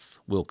 Mary Beth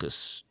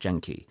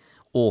Wilkes-Janke,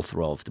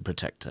 author of The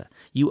Protector.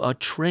 You are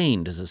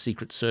trained as a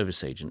Secret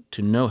Service agent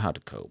to know how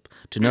to cope,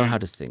 to know how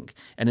to think,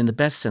 and in the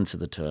best sense of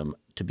the term,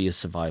 to be a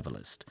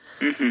survivalist.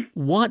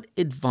 What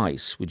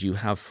advice would you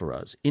have for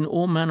us in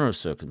all manner of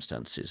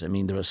circumstances? I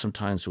mean, there are some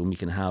times when we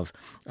can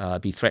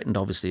be threatened,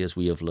 obviously, as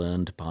we have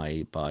learned,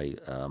 by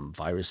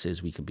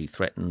viruses. We can be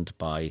threatened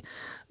by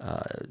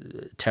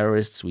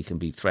terrorists. We can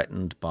be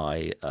threatened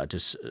by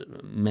just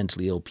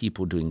mentally ill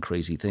people doing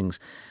crazy things.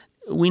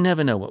 We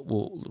never know what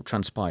will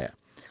transpire.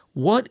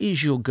 What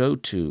is your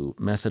go-to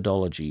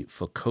methodology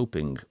for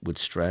coping with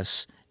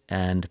stress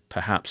and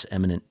perhaps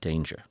imminent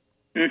danger?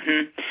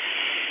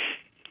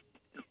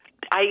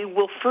 I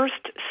will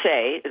first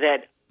say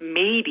that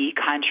maybe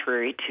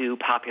contrary to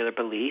popular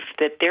belief,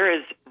 that there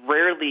is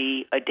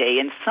rarely a day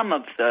in some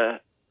of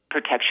the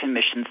protection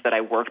missions that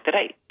I worked that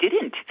I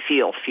didn't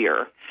feel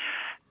fear.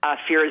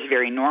 Fear is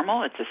very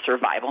normal. It's a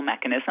survival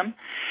mechanism.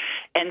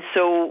 And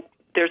so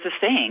there's a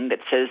saying that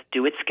says,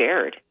 do it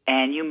scared.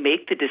 And you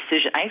make the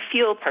decision. I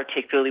feel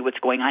particularly what's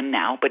going on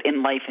now, but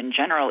in life in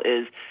general,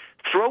 is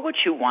throw what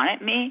you want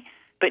at me,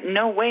 but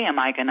no way am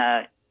I going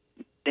to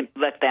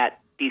let that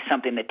be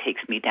something that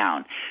takes me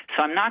down.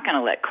 So I'm not going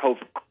to let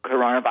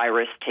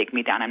coronavirus take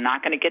me down. I'm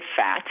not going to get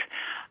fat.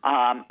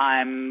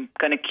 I'm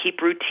going to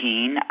keep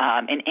routine.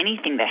 And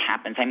anything that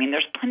happens, I mean,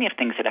 there's plenty of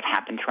things that have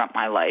happened throughout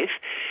my life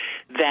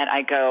that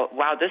I go,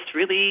 wow, this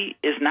really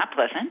is not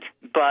pleasant,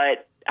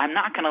 but I'm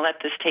not going to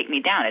let this take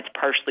me down. It's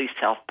partially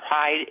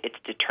self-pride. It's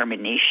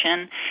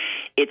determination.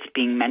 It's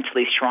being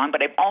mentally strong.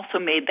 But I've also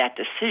made that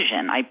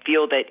decision. I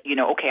feel that,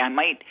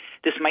 okay,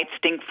 this might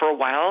stink for a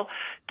while.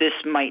 This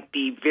might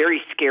be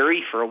very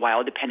scary for a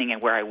while, depending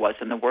on where I was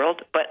in the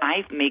world. But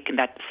I've made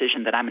that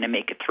decision that I'm going to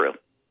make it through.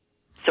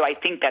 So I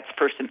think that's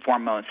first and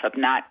foremost, of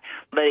not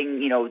letting,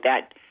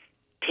 that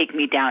take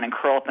me down and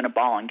curl up in a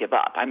ball and give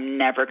up. I'm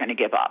never going to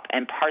give up.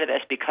 And part of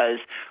that's because,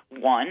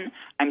 one,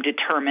 I'm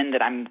determined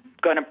that I'm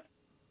going to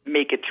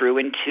make it through,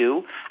 and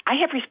two, I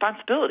have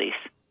responsibilities.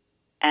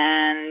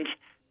 And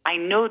I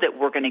know that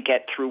we're going to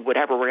get through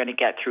whatever we're going to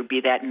get through,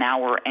 be that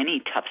now or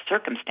any tough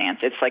circumstance.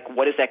 It's like,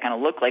 what is that going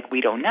to look like?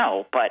 We don't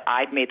know. But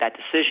I've made that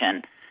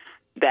decision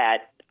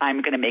that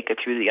I'm going to make it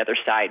through the other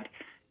side,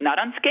 not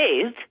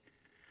unscathed,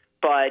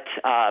 but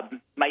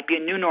might be a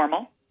new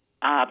normal.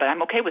 But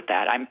I'm okay with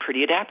that. I'm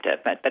pretty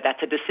adaptive, but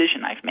that's a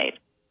decision I've made.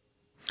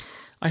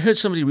 I heard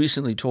somebody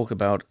recently talk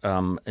about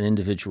an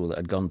individual that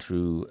had gone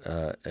through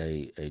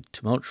a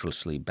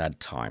tumultuously bad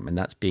time, and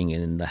that's being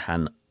in the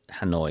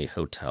Hanoi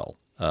Hotel,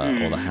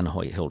 or the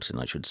Hanoi Hilton,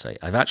 I should say.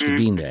 I've actually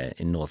been there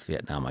in North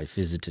Vietnam. I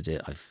visited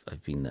it.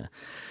 I've been there.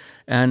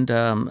 And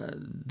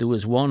there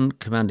was one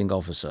commanding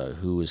officer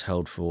who was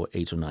held for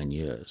 8 or 9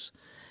 years.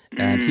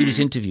 And he was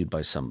interviewed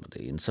by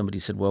somebody, and somebody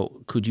said, well,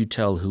 could you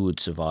tell who would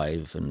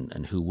survive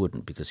and who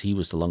wouldn't? Because he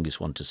was the longest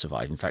one to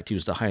survive. In fact, he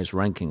was the highest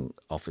ranking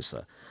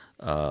officer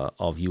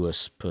of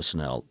U.S.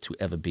 personnel to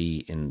ever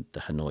be in the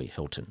Hanoi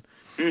Hilton.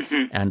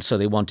 Mm-hmm. And so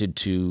they wanted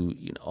to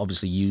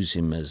obviously use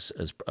him as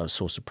a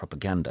source of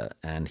propaganda,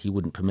 and he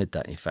wouldn't permit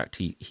that. In fact,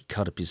 he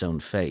cut up his own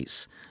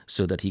face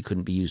so that he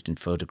couldn't be used in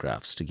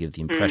photographs to give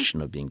the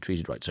impression of being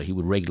treated right. So he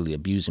would regularly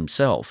abuse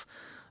himself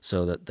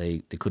so that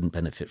they couldn't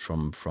benefit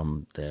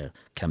from their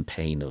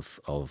campaign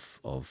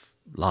of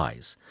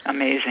lies.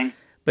 Amazing.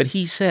 But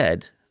he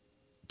said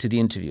to the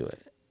interviewer,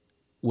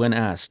 when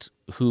asked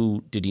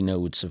who did he know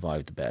would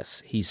survive the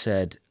best, he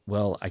said,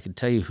 well, I can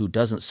tell you who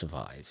doesn't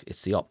survive.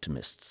 It's the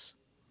optimists.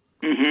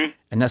 Mm-hmm.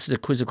 And that's a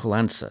quizzical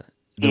answer.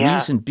 The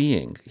reason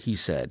being, he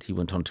said, he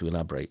went on to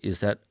elaborate, is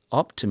that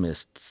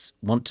optimists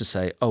want to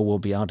say, oh, we'll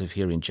be out of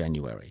here in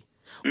January.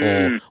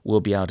 Or we'll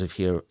be out of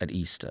here at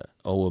Easter,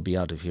 or we'll be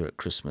out of here at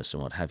Christmas,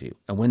 and what have you.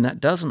 And when that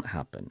doesn't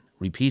happen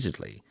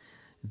repeatedly,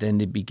 then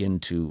they begin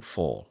to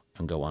fall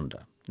and go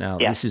under. Now,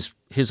 this is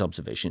his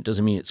observation. It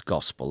doesn't mean it's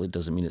gospel. It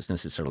doesn't mean it's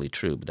necessarily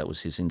true, but that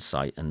was his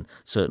insight, and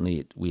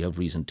certainly we have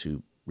reason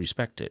to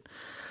respect it.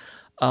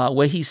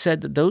 Where he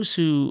said that those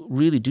who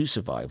really do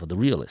survive are the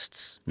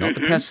realists, not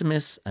the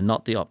pessimists and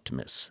not the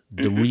optimists,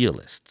 the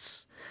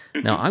realists.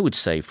 Now, I would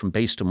say, from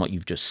based on what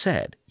you've just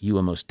said, you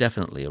are most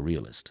definitely a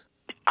realist.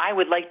 I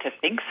would like to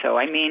think so.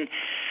 I mean,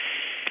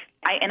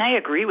 I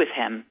agree with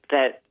him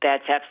that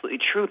that's absolutely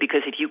true,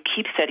 because if you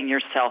keep setting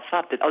yourself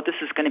up that, this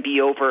is going to be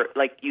over,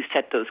 like you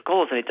set those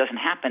goals and it doesn't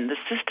happen, the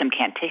system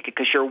can't take it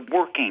because you're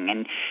working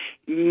and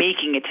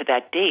making it to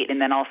that date,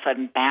 and then all of a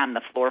sudden, bam,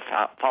 the floor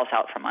falls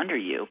out from under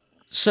you.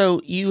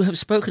 So you have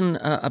spoken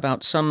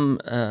about some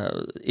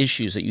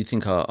issues that you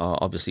think are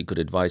obviously good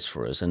advice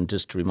for us. And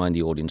just to remind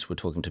the audience, we're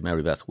talking to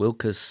Mary Beth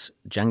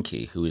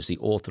Wilkes-Janke, who is the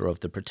author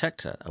of The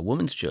Protector, A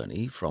Woman's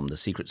Journey from the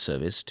Secret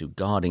Service to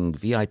Guarding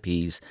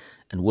VIPs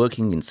and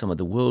Working in Some of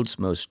the World's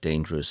Most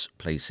Dangerous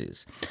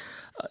Places.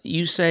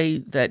 You say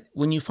that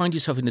when you find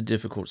yourself in a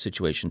difficult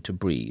situation, to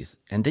breathe.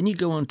 And then you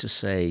go on to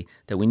say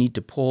that we need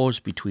to pause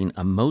between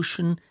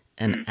emotion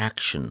and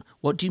action.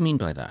 What do you mean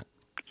by that?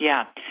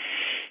 Yeah.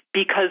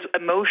 Because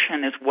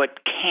emotion is what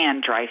can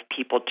drive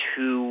people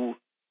to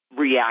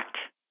react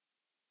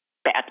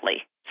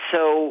badly.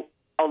 So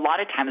a lot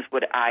of times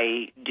what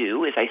I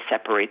do is I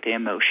separate the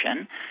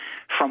emotion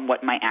from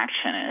what my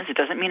action is. It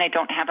doesn't mean I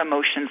don't have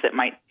emotions that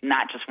might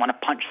not just want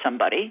to punch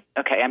somebody.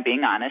 Okay, I'm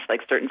being honest,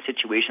 like certain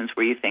situations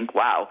where you think,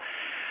 wow,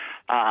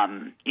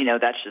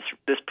 that's just,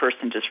 this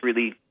person just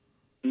really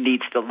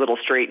needs a little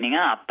straightening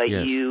up. But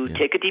you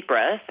take a deep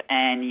breath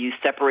and you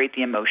separate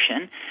the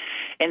emotion.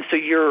 And so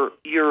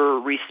you're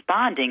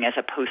responding as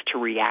opposed to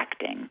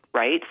reacting,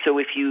 right? So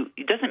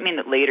it doesn't mean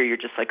that later you're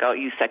just like, oh,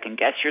 you second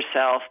guess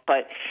yourself,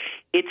 but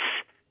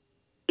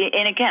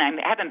and again,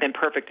 I haven't been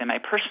perfect in my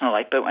personal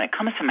life, but when it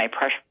comes to my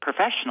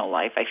professional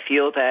life, I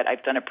feel that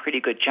I've done a pretty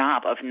good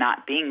job of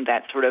not being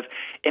that sort of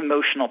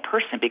emotional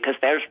person, because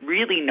there's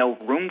really no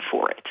room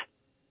for it,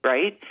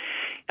 right?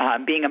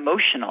 Being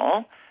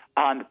emotional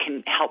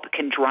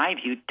can drive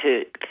you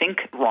to think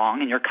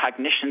wrong, and your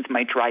cognitions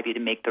might drive you to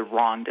make the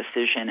wrong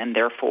decision, and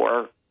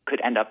therefore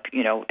could end up,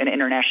 an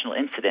international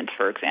incident,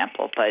 for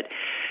example. But,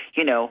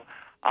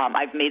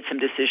 I've made some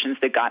decisions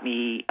that got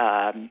me,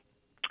 I'm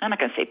not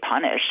going to say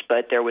punished,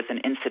 but there was an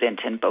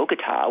incident in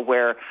Bogota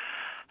where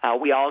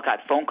we all got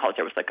phone calls.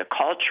 There was like a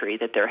call tree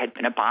that there had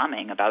been a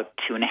bombing about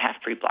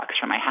 2.5-3 blocks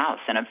from my house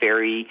in a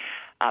very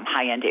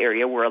high-end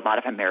area where a lot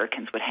of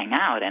Americans would hang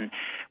out. And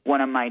one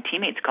of my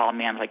teammates called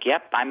me. I'm like,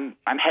 yep, I'm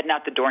heading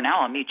out the door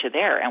now. I'll meet you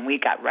there. And we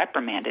got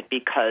reprimanded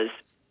because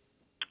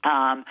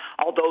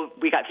although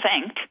we got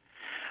thanked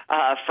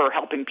for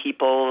helping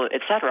people,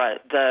 et cetera,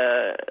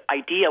 the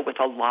idea with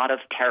a lot of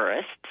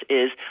terrorists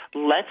is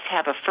let's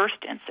have a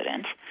first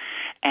incident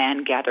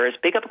and gather as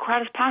big of a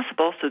crowd as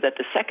possible so that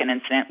the second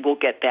incident will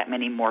get that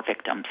many more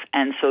victims.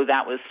 And so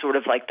that was sort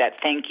of like that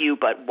thank you,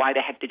 but why the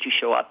heck did you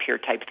show up here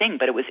type thing.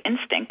 But it was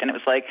instinct, and it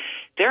was like,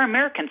 there are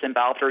Americans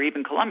involved or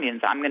even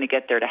Colombians. I'm going to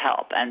get there to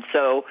help. And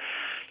so,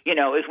 it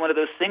was one of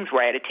those things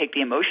where I had to take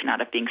the emotion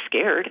out of being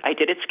scared. I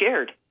did it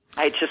scared.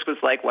 I just was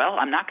like, well,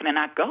 I'm not going to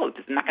not go.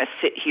 I'm not going to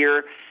sit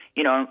here,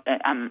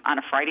 I'm on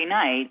a Friday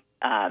night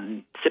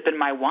sipping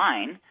my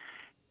wine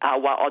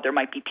while there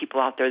might be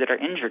people out there that are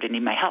injured and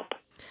need my help.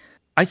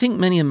 I think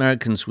many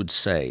Americans would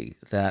say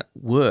that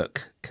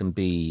work can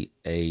be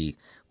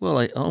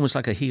almost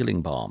like a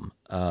healing balm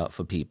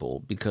for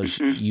people because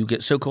you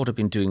get so caught up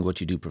in doing what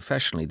you do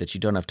professionally that you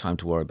don't have time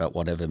to worry about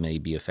whatever may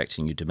be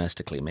affecting you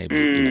domestically. Maybe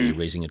you're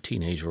raising a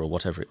teenager or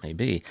whatever it may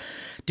be.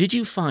 Did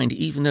you find,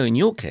 even though in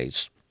your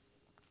case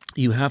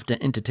you have to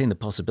entertain the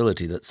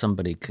possibility that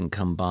somebody can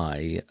come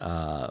by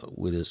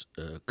with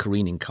a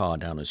careening car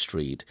down a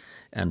street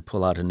and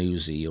pull out an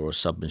Uzi or a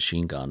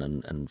submachine gun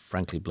and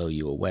frankly blow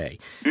you away.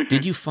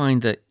 Did you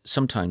find that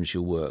sometimes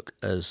your work,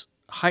 as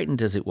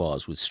heightened as it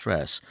was with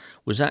stress,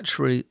 was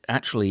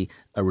actually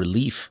a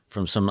relief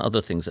from some other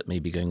things that may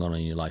be going on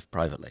in your life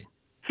privately?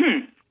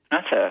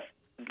 That's a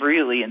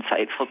really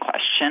insightful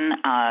question.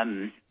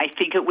 I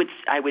think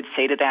I would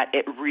say to that,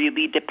 it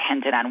really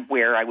depended on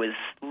where I was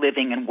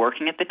living and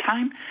working at the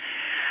time.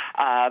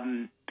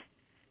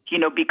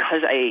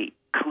 Because I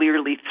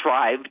clearly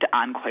thrived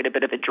on quite a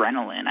bit of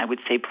adrenaline, I would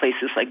say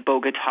places like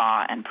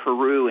Bogota and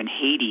Peru and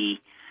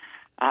Haiti.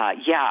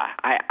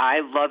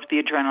 I love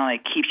the adrenaline.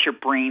 It keeps your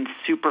brain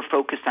super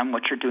focused on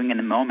what you're doing in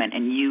the moment,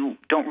 and you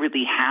don't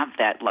really have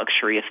that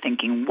luxury of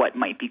thinking what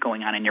might be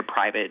going on in your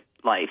private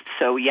life.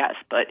 So yes,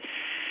 but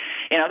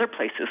in other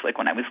places, like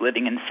when I was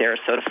living in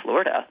Sarasota,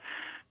 Florida,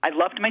 I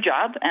loved my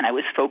job and I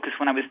was focused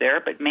when I was there.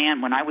 But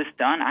man, when I was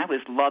done, I was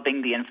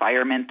loving the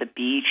environment, the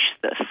beach,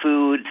 the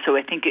food. So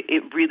I think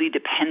it really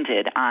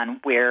depended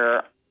on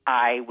where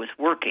I was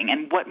working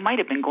and what might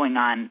have been going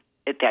on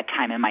at that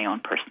time in my own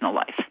personal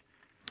life.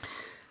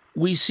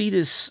 We see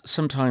this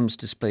sometimes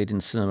displayed in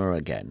cinema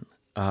again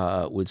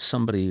with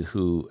somebody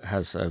who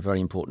has a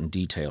very important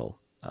detail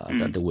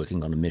that they're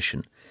working on a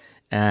mission.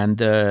 And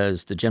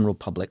there's the general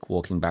public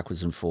walking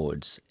backwards and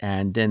forwards.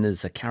 And then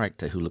there's a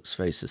character who looks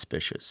very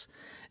suspicious.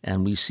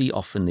 And we see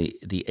often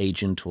the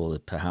agent or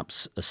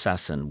perhaps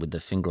assassin with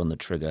the finger on the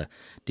trigger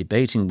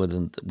debating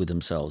with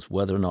themselves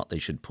whether or not they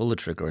should pull the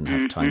trigger and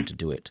have time to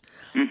do it.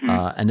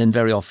 And then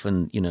very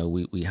often,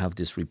 we have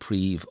this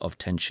reprieve of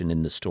tension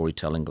in the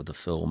storytelling of the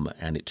film,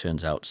 and it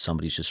turns out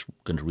somebody's just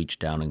going to reach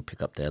down and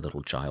pick up their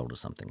little child or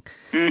something.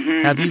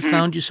 Have you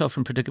found yourself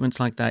in predicaments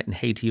like that in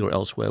Haiti or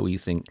elsewhere where you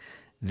think,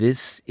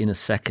 this in a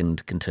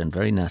second can turn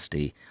very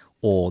nasty,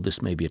 or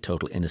this may be a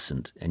total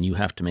innocent, and you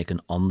have to make an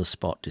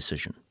on-the-spot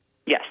decision?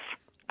 Yes.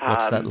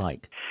 What's that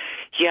like?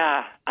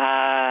 Yeah.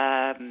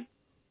 I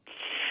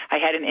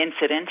had an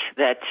incident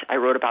that I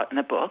wrote about in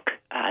the book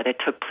that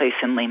took place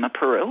in Lima,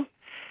 Peru,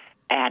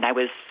 and I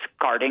was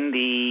guarding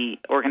the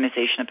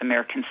Organization of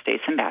American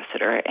States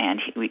Ambassador,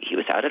 and he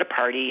was out at a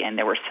party, and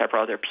there were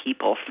several other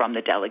people from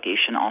the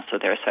delegation also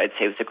there, so I'd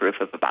say it was a group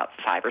of about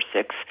 5 or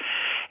 6,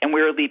 and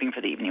we were leaving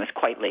for the evening. It was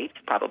quite late,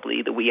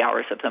 probably the wee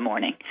hours of the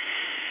morning.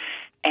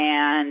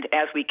 And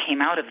as we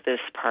came out of this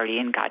party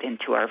and got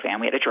into our van,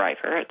 we had a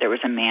driver. There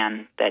was a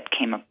man that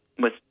came up,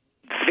 was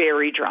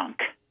very drunk,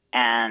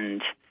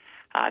 and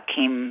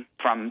came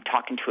from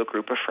talking to a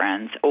group of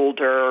friends,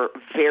 older,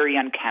 very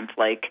unkempt,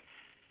 like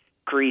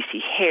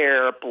greasy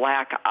hair,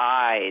 black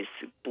eyes,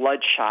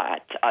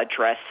 bloodshot,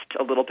 dressed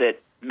a little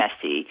bit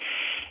messy.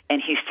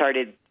 And he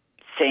started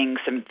saying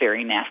some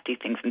very nasty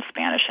things in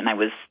Spanish, and I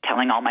was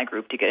telling all my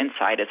group to get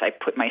inside as I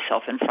put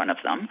myself in front of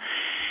them.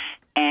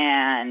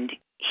 And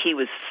he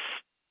was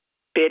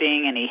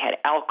spitting, and he had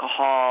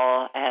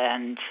alcohol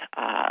and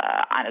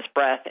on his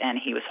breath, and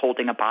he was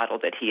holding a bottle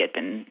that he had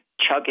been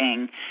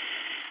chugging.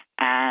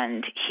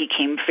 And he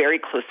came very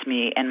close to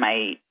me, and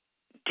my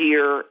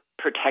dear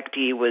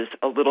protectee was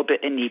a little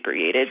bit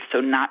inebriated, so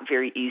not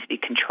very easy to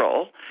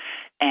control.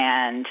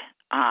 And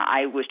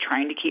I was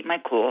trying to keep my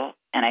cool,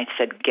 and I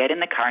said, get in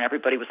the car. And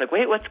everybody was like,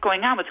 wait, what's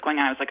going on? What's going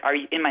on? I was like,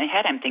 in my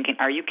head, I'm thinking,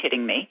 are you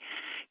kidding me?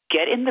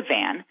 Get in the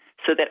van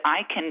so that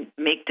I can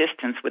make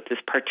distance with this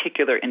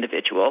particular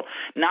individual,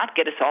 not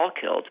get us all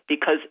killed,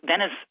 because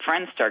then his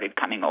friends started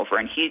coming over,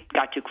 and he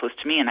got too close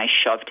to me, and I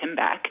shoved him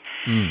back.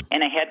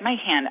 And I had my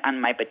hand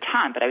on my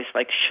baton, but I was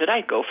like, should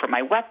I go for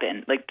my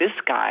weapon? Like, this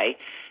guy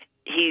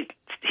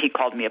he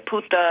called me a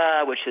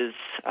puta, which is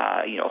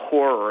whore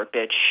or a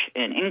bitch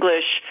in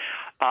English.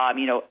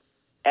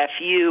 F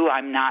you,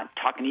 I'm not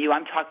talking to you.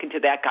 I'm talking to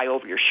that guy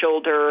over your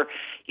shoulder.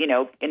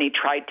 And he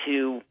tried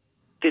to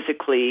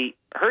physically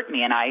hurt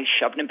me, and I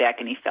shoved him back,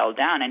 and he fell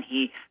down, and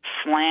he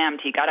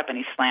got up and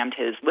he slammed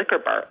his liquor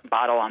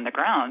bottle on the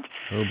ground.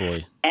 Oh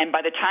boy. And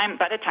by the time,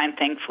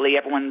 thankfully,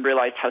 everyone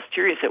realized how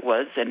serious it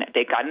was, and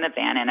they got in the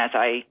van, and as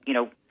I,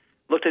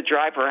 looked at the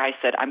driver, I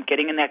said, I'm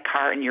getting in that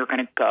car, and you're going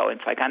to go. And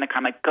so I got in the car,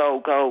 I'm like,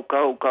 go, go,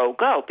 go, go,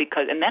 go,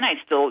 and then I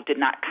still did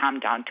not calm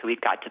down till we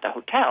got to the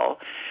hotel.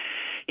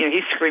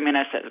 He's screaming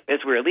at us as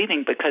we were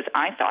leaving, because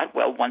I thought,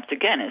 well, once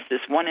again, is this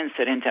one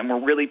incident, and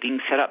we're really being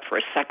set up for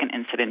a second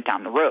incident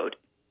down the road.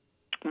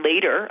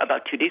 Later,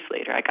 about 2 days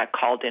later, I got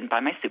called in by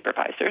my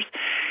supervisors,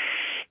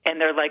 and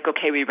they're like,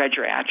 okay, we read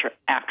your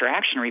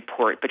after-action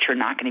report, but you're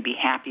not going to be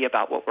happy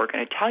about what we're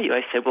going to tell you.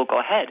 I said, well, go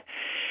ahead.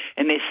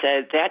 And they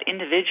said, that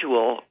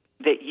individual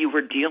that you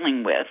were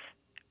dealing with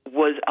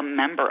was a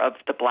member of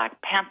the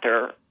Black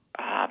Panther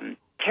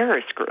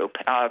terrorist group,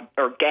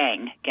 or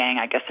gang,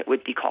 I guess it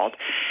would be called.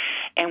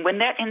 And when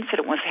that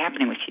incident was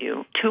happening with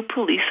you, 2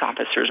 police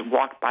officers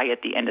walked by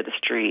at the end of the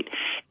street,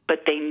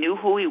 but they knew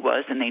who he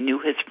was and they knew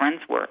his friends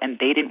were, and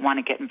they didn't want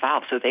to get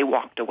involved, so they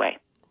walked away.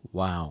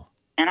 Wow.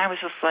 And I was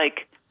just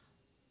like,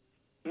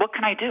 what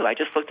can I do? I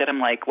just looked at him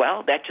like,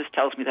 well, that just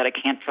tells me that I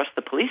can't trust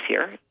the police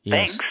here.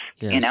 Yes. Thanks,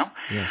 Yes.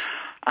 Yes.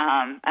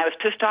 I was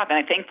pissed off, and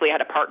I thankfully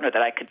had a partner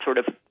that I could sort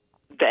of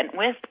vent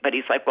with, but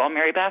he's like, well,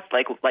 Mary Beth,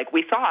 like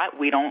we thought,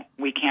 we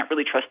can't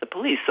really trust the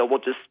police, so we'll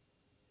just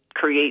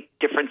create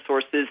different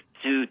sources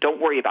to, don't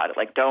worry about it.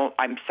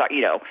 I'm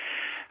sorry,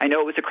 I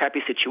know it was a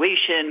crappy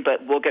situation,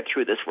 but we'll get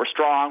through this. We're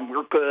strong.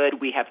 We're good.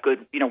 We have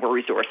good, we're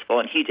resourceful.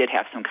 And he did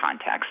have some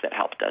contacts that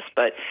helped us,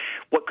 but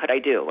what could I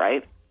do,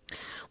 right?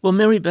 Well,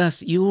 Mary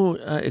Beth, your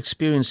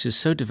experience is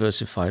so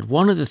diversified.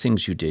 One of the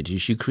things you did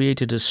is you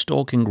created a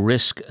stalking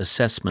risk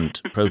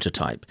assessment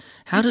prototype.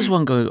 How does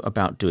one go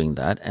about doing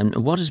that? And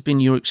what has been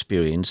your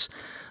experience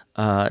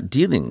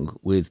dealing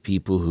with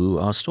people who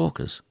are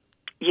stalkers?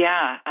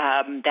 Yeah,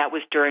 that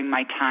was during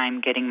my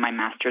time getting my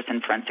master's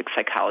in forensic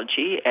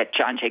psychology at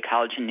John Jay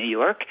College in New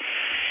York.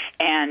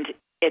 And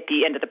at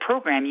the end of the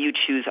program, you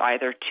choose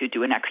either to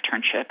do an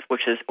externship,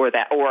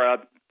 or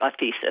a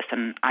thesis,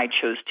 and I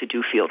chose to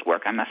do field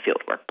work. I'm a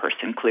field work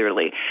person,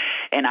 clearly.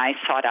 And I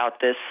sought out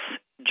this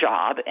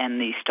job in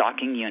the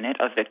stalking unit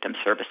of victim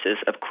services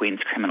of Queens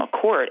Criminal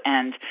Court.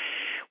 And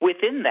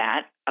within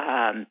that,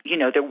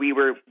 that we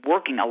were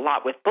working a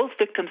lot with both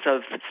victims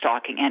of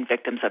stalking and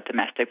victims of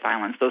domestic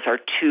violence. Those are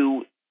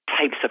 2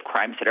 types of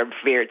crimes that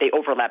they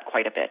overlap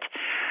quite a bit.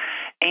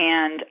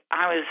 And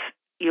I was,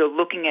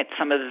 looking at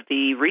some of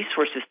the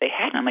resources they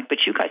had, and I'm like, but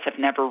you guys have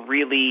never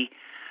really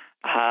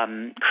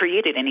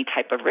created any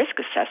type of risk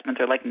assessment.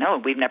 They're like, no,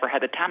 we've never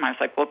had the time. I was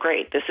like, well,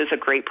 great. This is a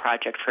great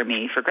project for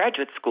me for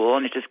graduate school,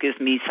 and it just gives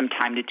me some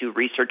time to do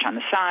research on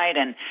the side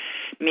and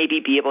maybe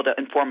be able to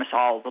inform us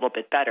all a little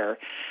bit better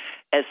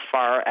as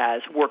far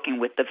as working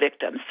with the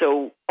victim.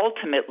 So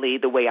ultimately,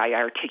 the way I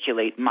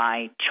articulate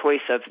my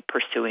choice of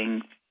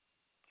pursuing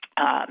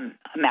a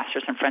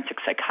master's in forensic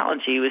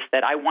psychology was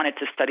that I wanted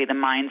to study the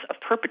minds of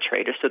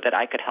perpetrators so that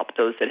I could help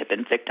those that have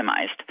been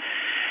victimized.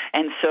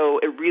 And so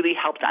it really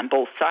helped on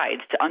both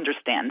sides to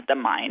understand the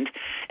mind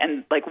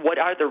and, what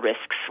are the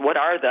risks? What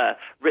are the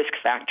risk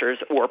factors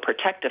or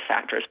protective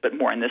factors, but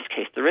more in this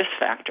case, the risk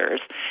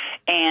factors?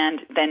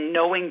 And then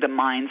knowing the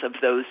minds of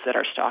those that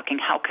are stalking,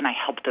 how can I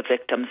help the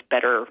victims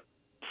better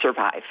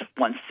survive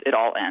once it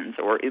all ends,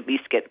 or at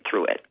least get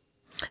through it?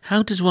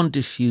 How does one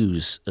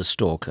diffuse a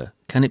stalker?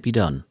 Can it be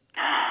done?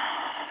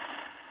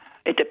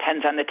 It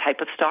depends on the type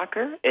of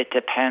stalker. It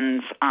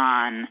depends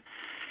on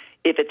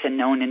if it's a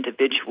known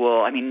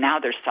individual. I mean, now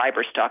there's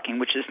cyber stalking,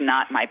 which is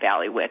not my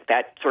bailiwick.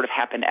 That sort of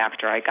happened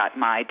after I got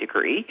my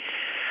degree.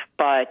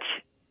 But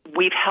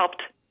we've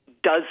helped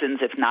dozens,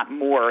 if not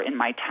more, in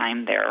my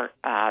time there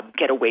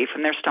get away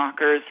from their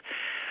stalkers.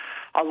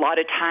 A lot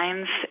of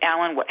times,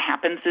 Alan, what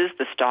happens is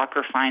the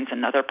stalker finds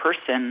another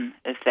person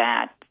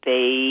that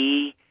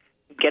they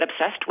get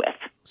obsessed with.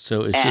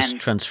 So it's just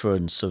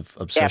transference of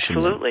obsession.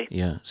 Absolutely.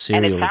 Yeah,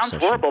 serial obsession. And it sounds obsession.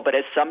 horrible, but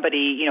as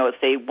somebody,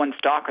 say one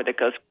stalker that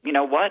goes, you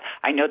know what,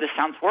 I know this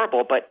sounds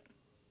horrible, but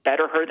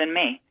better her than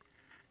me.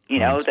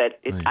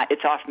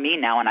 It's off me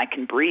now and I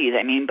can breathe.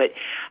 I mean, but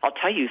I'll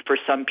tell you, for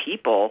some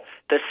people,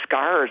 the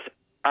scars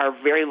are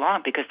very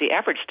long because the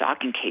average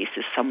stalking case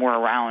is somewhere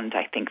around,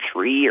 I think,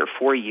 3 or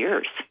 4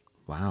 years.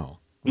 Wow.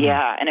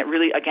 Yeah, and it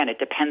really, again, it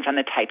depends on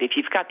the type. If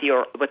you've got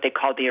what they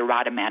call the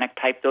erotomanic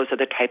type, those are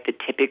the type that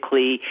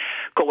typically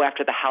go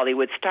after the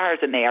Hollywood stars,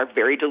 and they are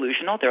very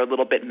delusional. They're a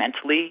little bit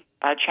mentally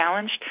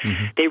challenged.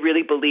 Mm-hmm. They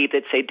really believe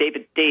that, say,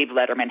 Dave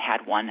Letterman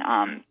had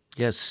one.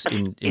 Yes,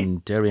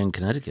 in Darien,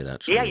 Connecticut,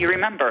 actually. Yeah, you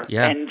remember.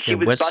 Yeah, and she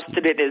was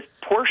busted in his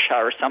Porsche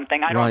or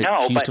something. I don't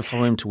know. She used to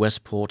follow him to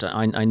Westport.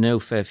 I know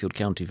Fairfield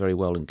County very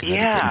well in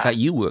Connecticut. Yeah. In fact,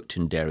 you worked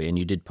in Darien.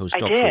 You did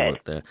postdoctoral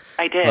work there.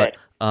 I did.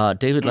 But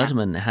David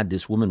Letterman had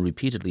this woman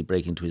repeatedly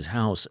break into his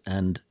house,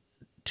 and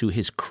to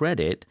his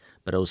credit,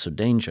 but also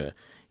danger,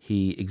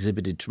 he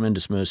exhibited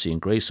tremendous mercy and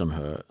grace on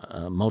her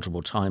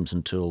multiple times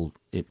until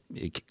it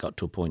got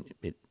to a point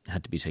it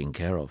had to be taken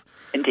care of.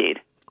 Indeed.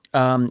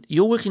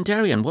 You're working,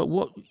 Darien.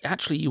 What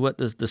actually, you were at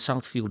the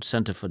Southfield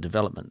Center for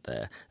Development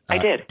there. I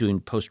did. Doing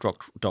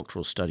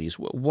postdoctoral studies.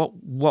 What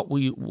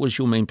was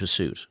your main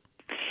pursuit?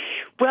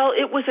 Well,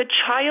 it was a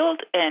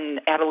child and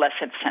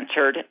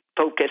adolescent-centered,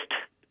 focused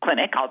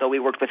clinic, although we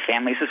worked with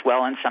families as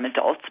well and some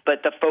adults,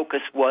 but the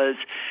focus was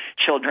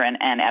children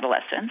and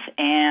adolescents.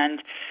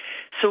 And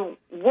so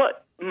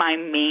what my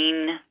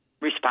main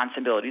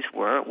responsibilities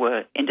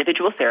were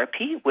individual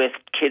therapy with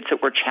kids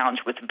that were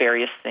challenged with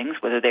various things,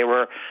 whether they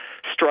were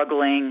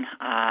struggling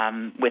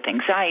with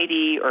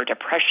anxiety or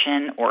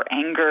depression or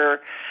anger.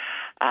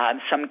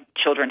 Some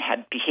children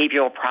had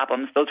behavioral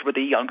problems. Those were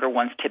the younger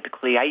ones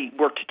typically. I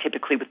worked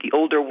typically with the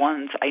older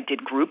ones. I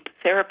did group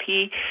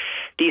therapy.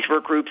 These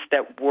were groups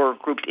that were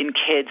grouped in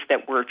kids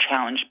that were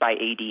challenged by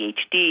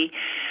ADHD,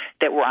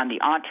 that were on the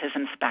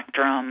autism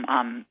spectrum,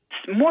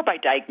 more by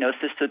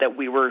diagnosis, so that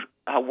we were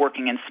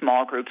working in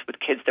small groups with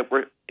kids that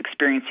were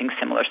experiencing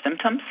similar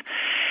symptoms.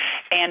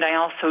 And I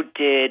also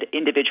did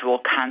individual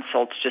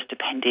consults just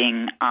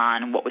depending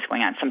on what was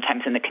going on.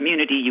 Sometimes in the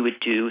community you would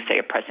do, say,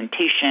 a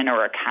presentation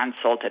or a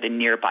consult at a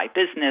nearby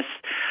business,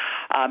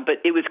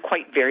 but it was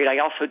quite varied. I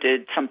also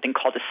did something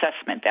called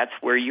assessment. That's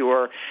where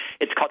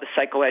it's called a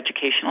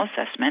psychoeducational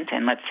assessment.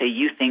 And let's say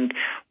you think,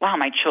 wow,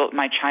 my child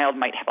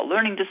might have a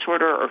learning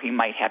disorder or he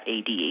might have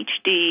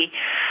ADHD.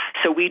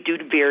 So we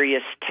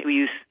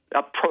use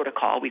a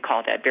protocol, we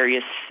call that,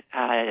 various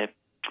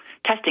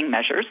testing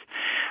measures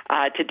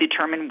to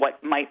determine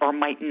what might or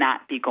might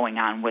not be going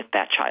on with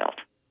that child.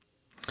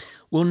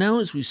 Well, now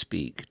as we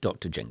speak,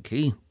 Dr.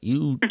 Jenke,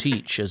 you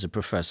teach as a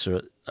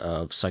professor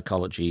of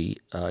psychology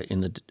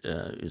in the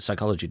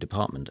psychology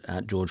department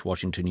at George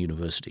Washington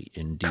University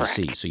in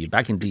D.C. Correct. So you're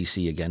back in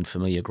D.C. again,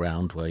 familiar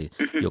ground where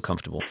you're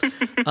comfortable.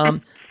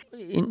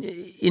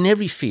 In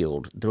every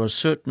field, there are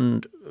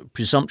certain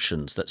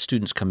presumptions that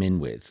students come in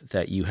with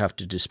that you have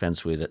to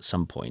dispense with at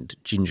some point,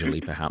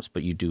 gingerly perhaps,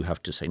 but you do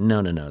have to say,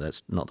 no,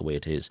 that's not the way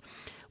it is.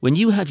 When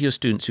you have your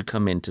students who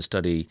come in to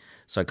study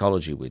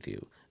psychology with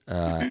you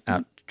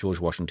at George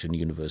Washington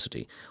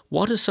University,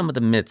 what are some of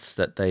the myths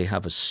that they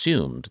have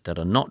assumed that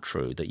are not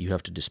true that you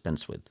have to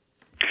dispense with?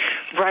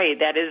 Right,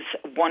 that is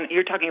one.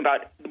 You're talking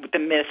about the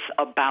myths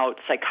about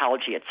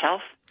psychology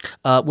itself?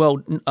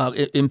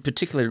 In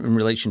particular in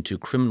relation to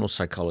criminal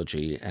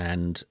psychology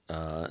and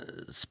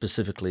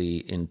specifically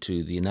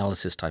into the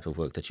analysis type of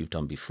work that you've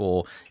done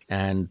before,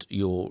 and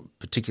your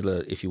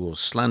particular, if you will,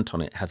 slant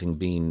on it having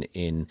been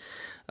in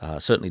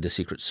certainly the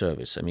Secret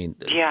Service. I mean...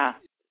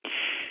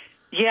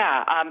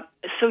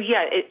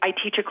 I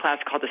teach a class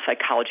called the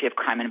Psychology of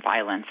Crime and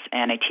Violence,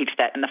 and I teach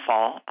that in the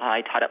fall.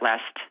 I taught it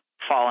last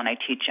fall, and I'm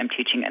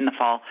teaching it in the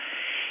fall.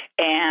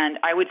 And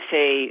I would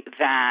say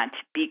that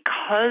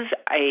because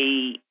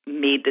I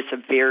made this a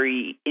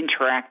very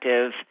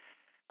interactive,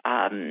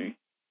 how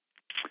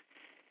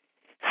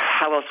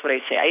else would I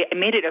say? I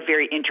made it a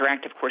very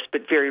interactive course,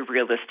 but very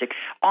realistic.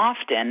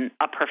 Often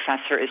a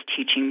professor is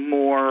teaching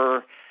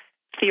more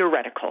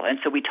theoretical, and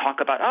so we talk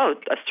about,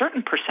 a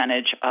certain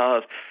percentage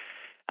of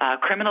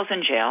criminals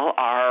in jail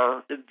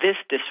are this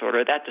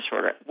disorder, that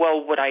disorder.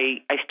 Well, what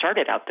I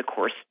started out the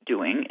course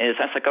doing is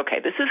I was like, okay,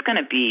 this is going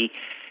to be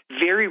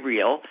very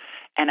real,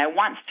 and I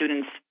want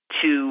students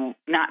to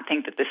not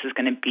think that this is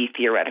going to be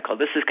theoretical.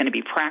 This is going to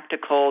be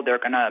practical. They're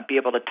going to be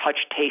able to touch,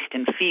 taste,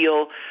 and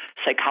feel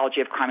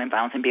psychology of crime and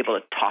violence and be able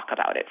to talk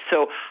about it.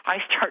 So I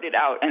started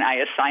out and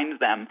I assigned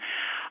them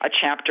a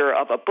chapter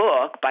of a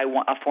book by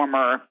a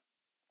former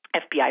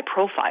FBI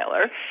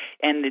profiler,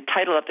 and the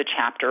title of the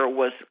chapter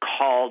was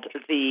called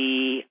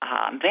The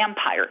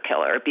Vampire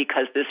Killer,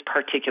 because this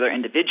particular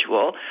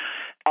individual,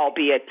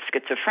 albeit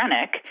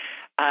schizophrenic,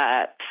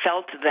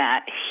 felt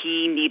that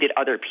he needed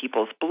other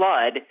people's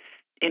blood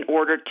in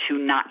order to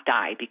not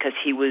die, because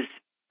he was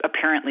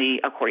apparently,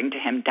 according to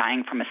him,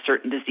 dying from a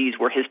certain disease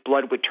where his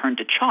blood would turn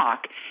to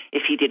chalk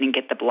if he didn't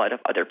get the blood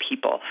of other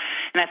people.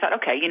 And I thought,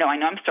 okay, I know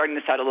I'm starting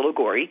this out a little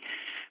gory.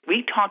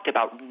 We talked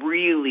about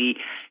really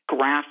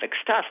graphic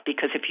stuff,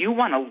 because if you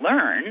want to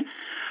learn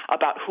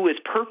about who is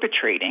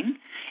perpetrating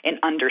and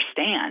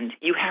understand,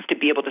 you have to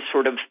be able to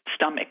sort of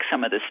stomach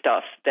some of the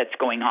stuff that's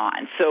going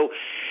on. So,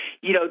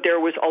 there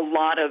was a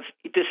lot of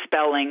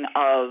dispelling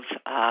of,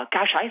 I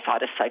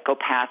thought a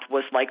psychopath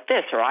was like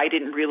this, or I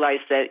didn't realize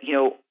that,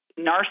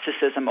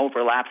 narcissism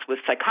overlaps with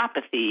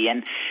psychopathy.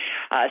 And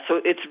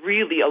so it's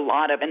really a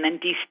lot of, and then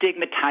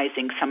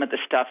destigmatizing some of the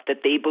stuff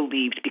that they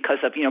believed because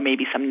of,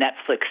 maybe some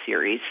Netflix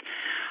series.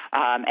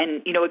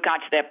 And it got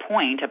to that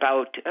point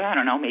about,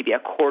 maybe a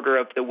quarter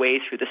of the way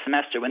through the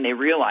semester when they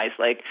realized,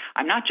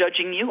 I'm not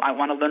judging you. I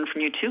want to learn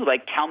from you too.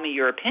 Tell me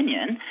your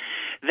opinion.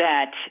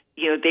 That,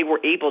 they were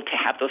able to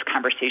have those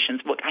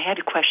conversations. Look, I had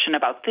a question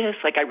about this.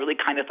 I really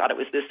kind of thought it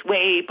was this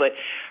way, but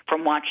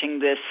from watching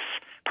this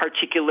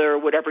particular,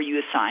 whatever you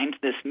assigned,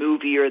 this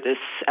movie or this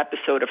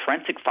episode of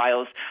Forensic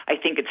Files, I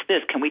think it's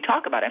this. Can we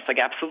talk about it? It's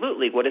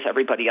absolutely. What does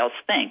everybody else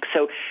think?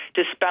 So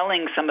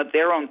dispelling some of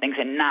their own things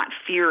and not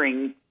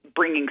fearing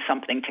bringing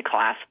something to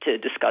class to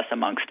discuss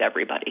amongst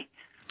everybody.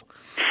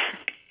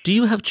 Do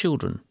you have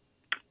children?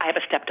 I have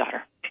a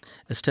stepdaughter.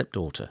 A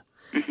stepdaughter.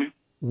 Mm-hmm.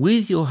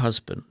 With your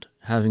husband,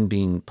 having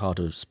been part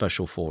of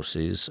Special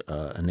Forces,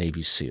 a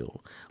Navy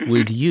SEAL,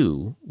 with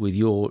you, with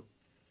your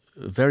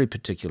very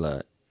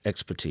particular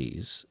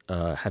expertise,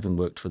 having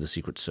worked for the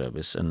Secret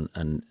Service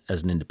and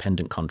as an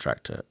independent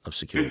contractor of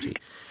security,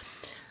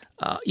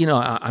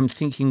 I'm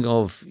thinking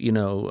of,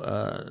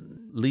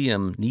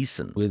 Liam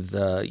Neeson with,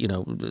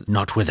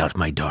 not without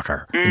my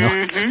daughter.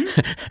 I'm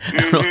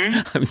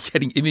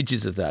getting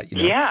images of that.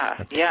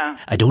 Yeah.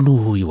 I don't know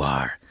who you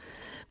are,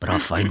 but I'll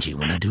find you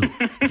when I do.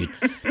 If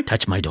you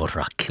touch my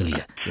daughter, I'll kill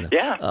you.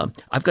 Yeah.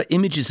 I've got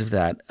images of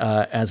that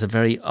as a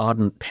very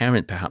ardent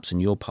parent, perhaps, on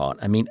your part.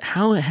 I mean,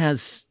 how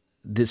has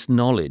this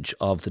knowledge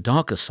of the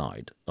darker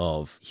side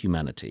of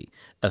humanity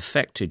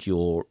affected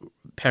your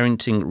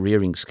parenting,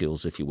 rearing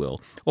skills, if you will?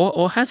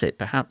 Or has it?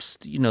 Perhaps,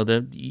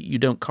 you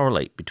don't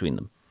correlate between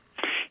them.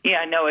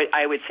 Yeah, no,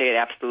 I would say it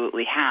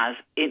absolutely has.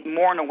 It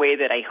more in a way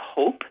that I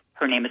hope,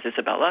 her name is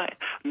Isabella,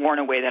 more in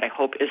a way that I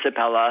hope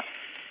Isabella,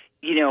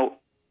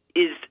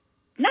 is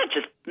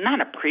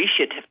not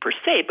appreciative per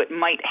se, but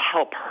might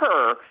help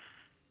her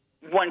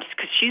once,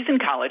 because she's in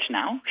college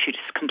now. She's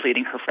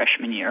completing her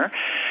freshman year.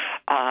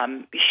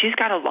 She's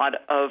got a lot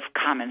of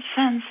common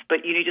sense,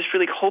 but you just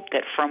really hope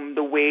that from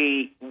the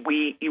way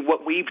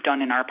what we've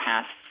done in our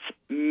past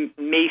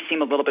may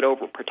seem a little bit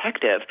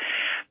overprotective,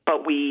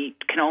 but we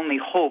can only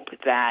hope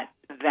that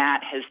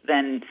has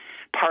then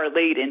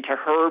parlayed into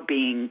her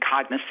being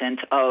cognizant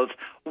of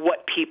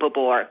what people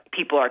are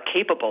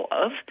capable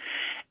of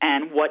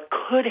and what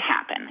could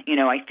happen.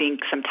 I think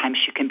sometimes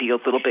she can be a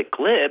little bit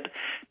glib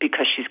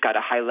because she's got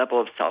a high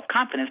level of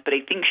self-confidence, but I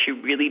think she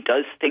really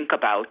does think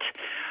about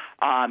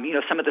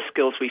some of the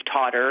skills we've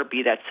taught her,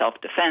 be that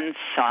self-defense.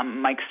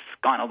 Mike's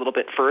gone a little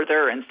bit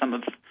further in some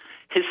of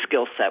his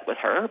skill set with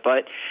her,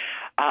 but,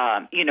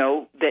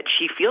 that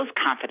she feels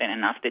confident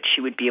enough that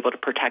she would be able to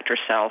protect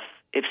herself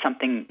if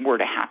something were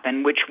to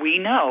happen, which we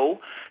know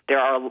there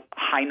are a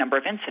high number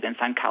of incidents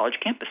on college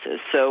campuses.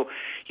 So,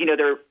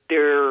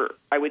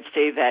 I would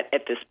say that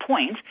at this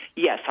point,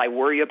 yes, I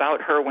worry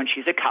about her when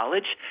she's at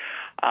college,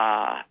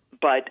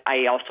 but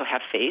I also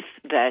have faith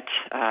that,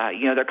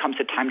 there comes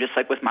a time, just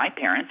like with my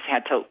parents,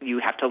 you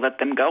have to let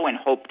them go and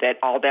hope that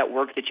all that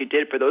work that you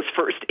did for those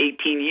first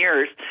 18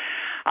 years,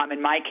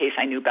 in my case,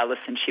 I knew Bella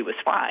since she was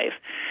 5,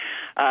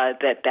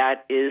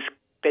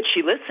 that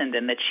she listened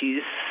and that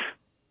she's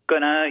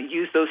going to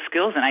use those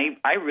skills, and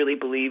I really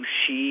believe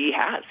she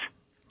has.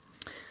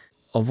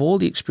 Of all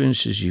the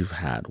experiences you've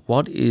had,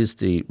 what is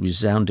the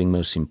resounding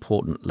most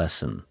important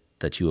lesson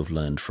that you have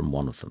learned from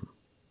one of them?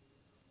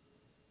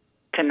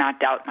 To not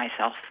doubt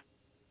myself.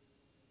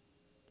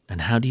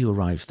 And how do you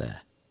arrive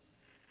there?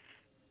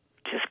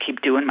 Just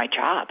keep doing my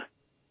job.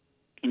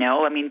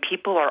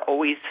 People are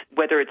always,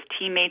 whether it's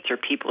teammates or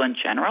people in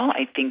general,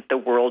 I think the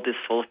world is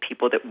full of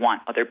people that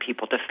want other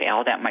people to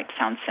fail. That might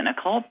sound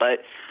cynical, but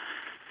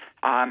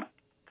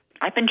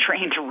I've been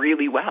trained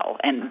really well,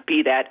 and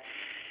be that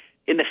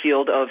in the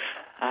field of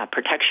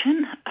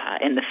protection,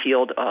 in the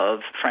field of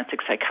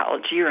forensic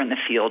psychology, or in the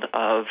field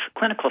of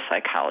clinical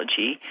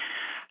psychology,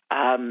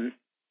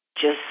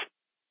 just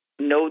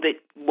know that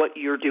what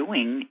you're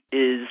doing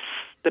is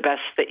the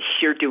best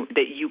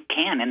that you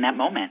can in that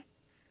moment.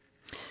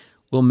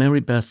 Well, Mary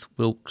Beth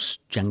Wilkes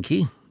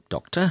Janke,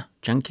 Dr.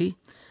 Janke,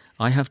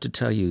 I have to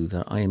tell you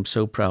that I am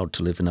so proud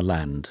to live in a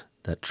land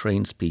that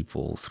trains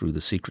people through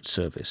the Secret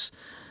Service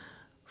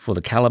for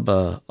the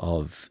caliber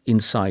of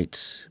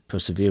insight,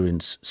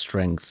 perseverance,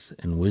 strength,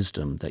 and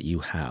wisdom that you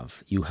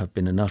have. You have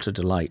been an utter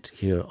delight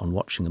here on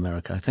Watching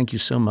America. I thank you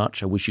so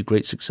much. I wish you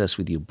great success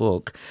with your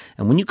book.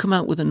 And when you come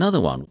out with another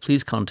one,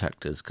 please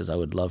contact us, because I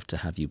would love to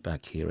have you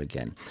back here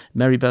again.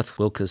 Mary Beth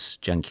Wilkes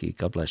Janke,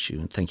 God bless you.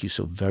 And thank you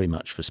so very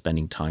much for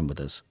spending time with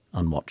us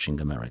on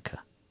Watching America.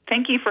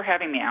 Thank you for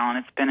having me, Alan.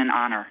 It's been an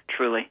honor,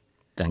 truly.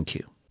 Thank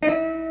you.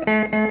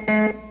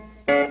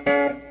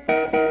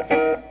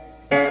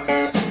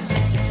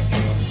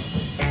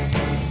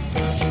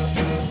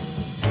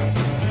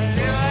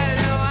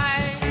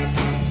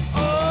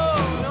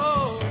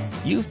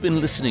 You've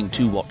been listening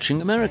to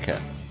Watching America.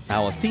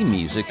 Our theme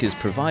music is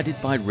provided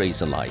by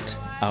Razorlight.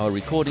 Our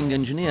recording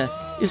engineer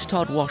is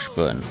Todd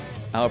Washburn.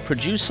 Our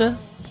producer,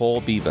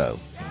 Paul Bebo.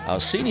 Our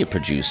senior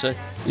producer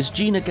is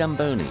Gina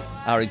Gamboni.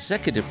 Our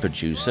executive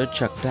producer,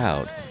 Chuck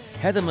Dowd.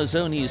 Heather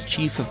Mazzoni is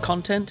chief of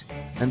content,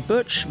 and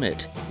Bert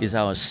Schmidt is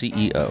our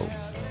CEO.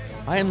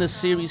 I am the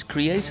series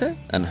creator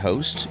and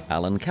host,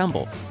 Alan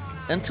Campbell.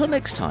 Until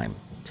next time,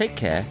 take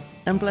care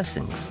and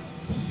blessings.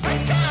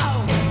 Let's go!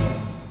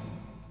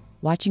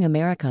 Watching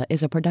America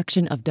is a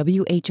production of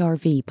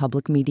WHRV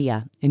Public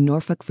Media in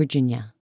Norfolk, Virginia.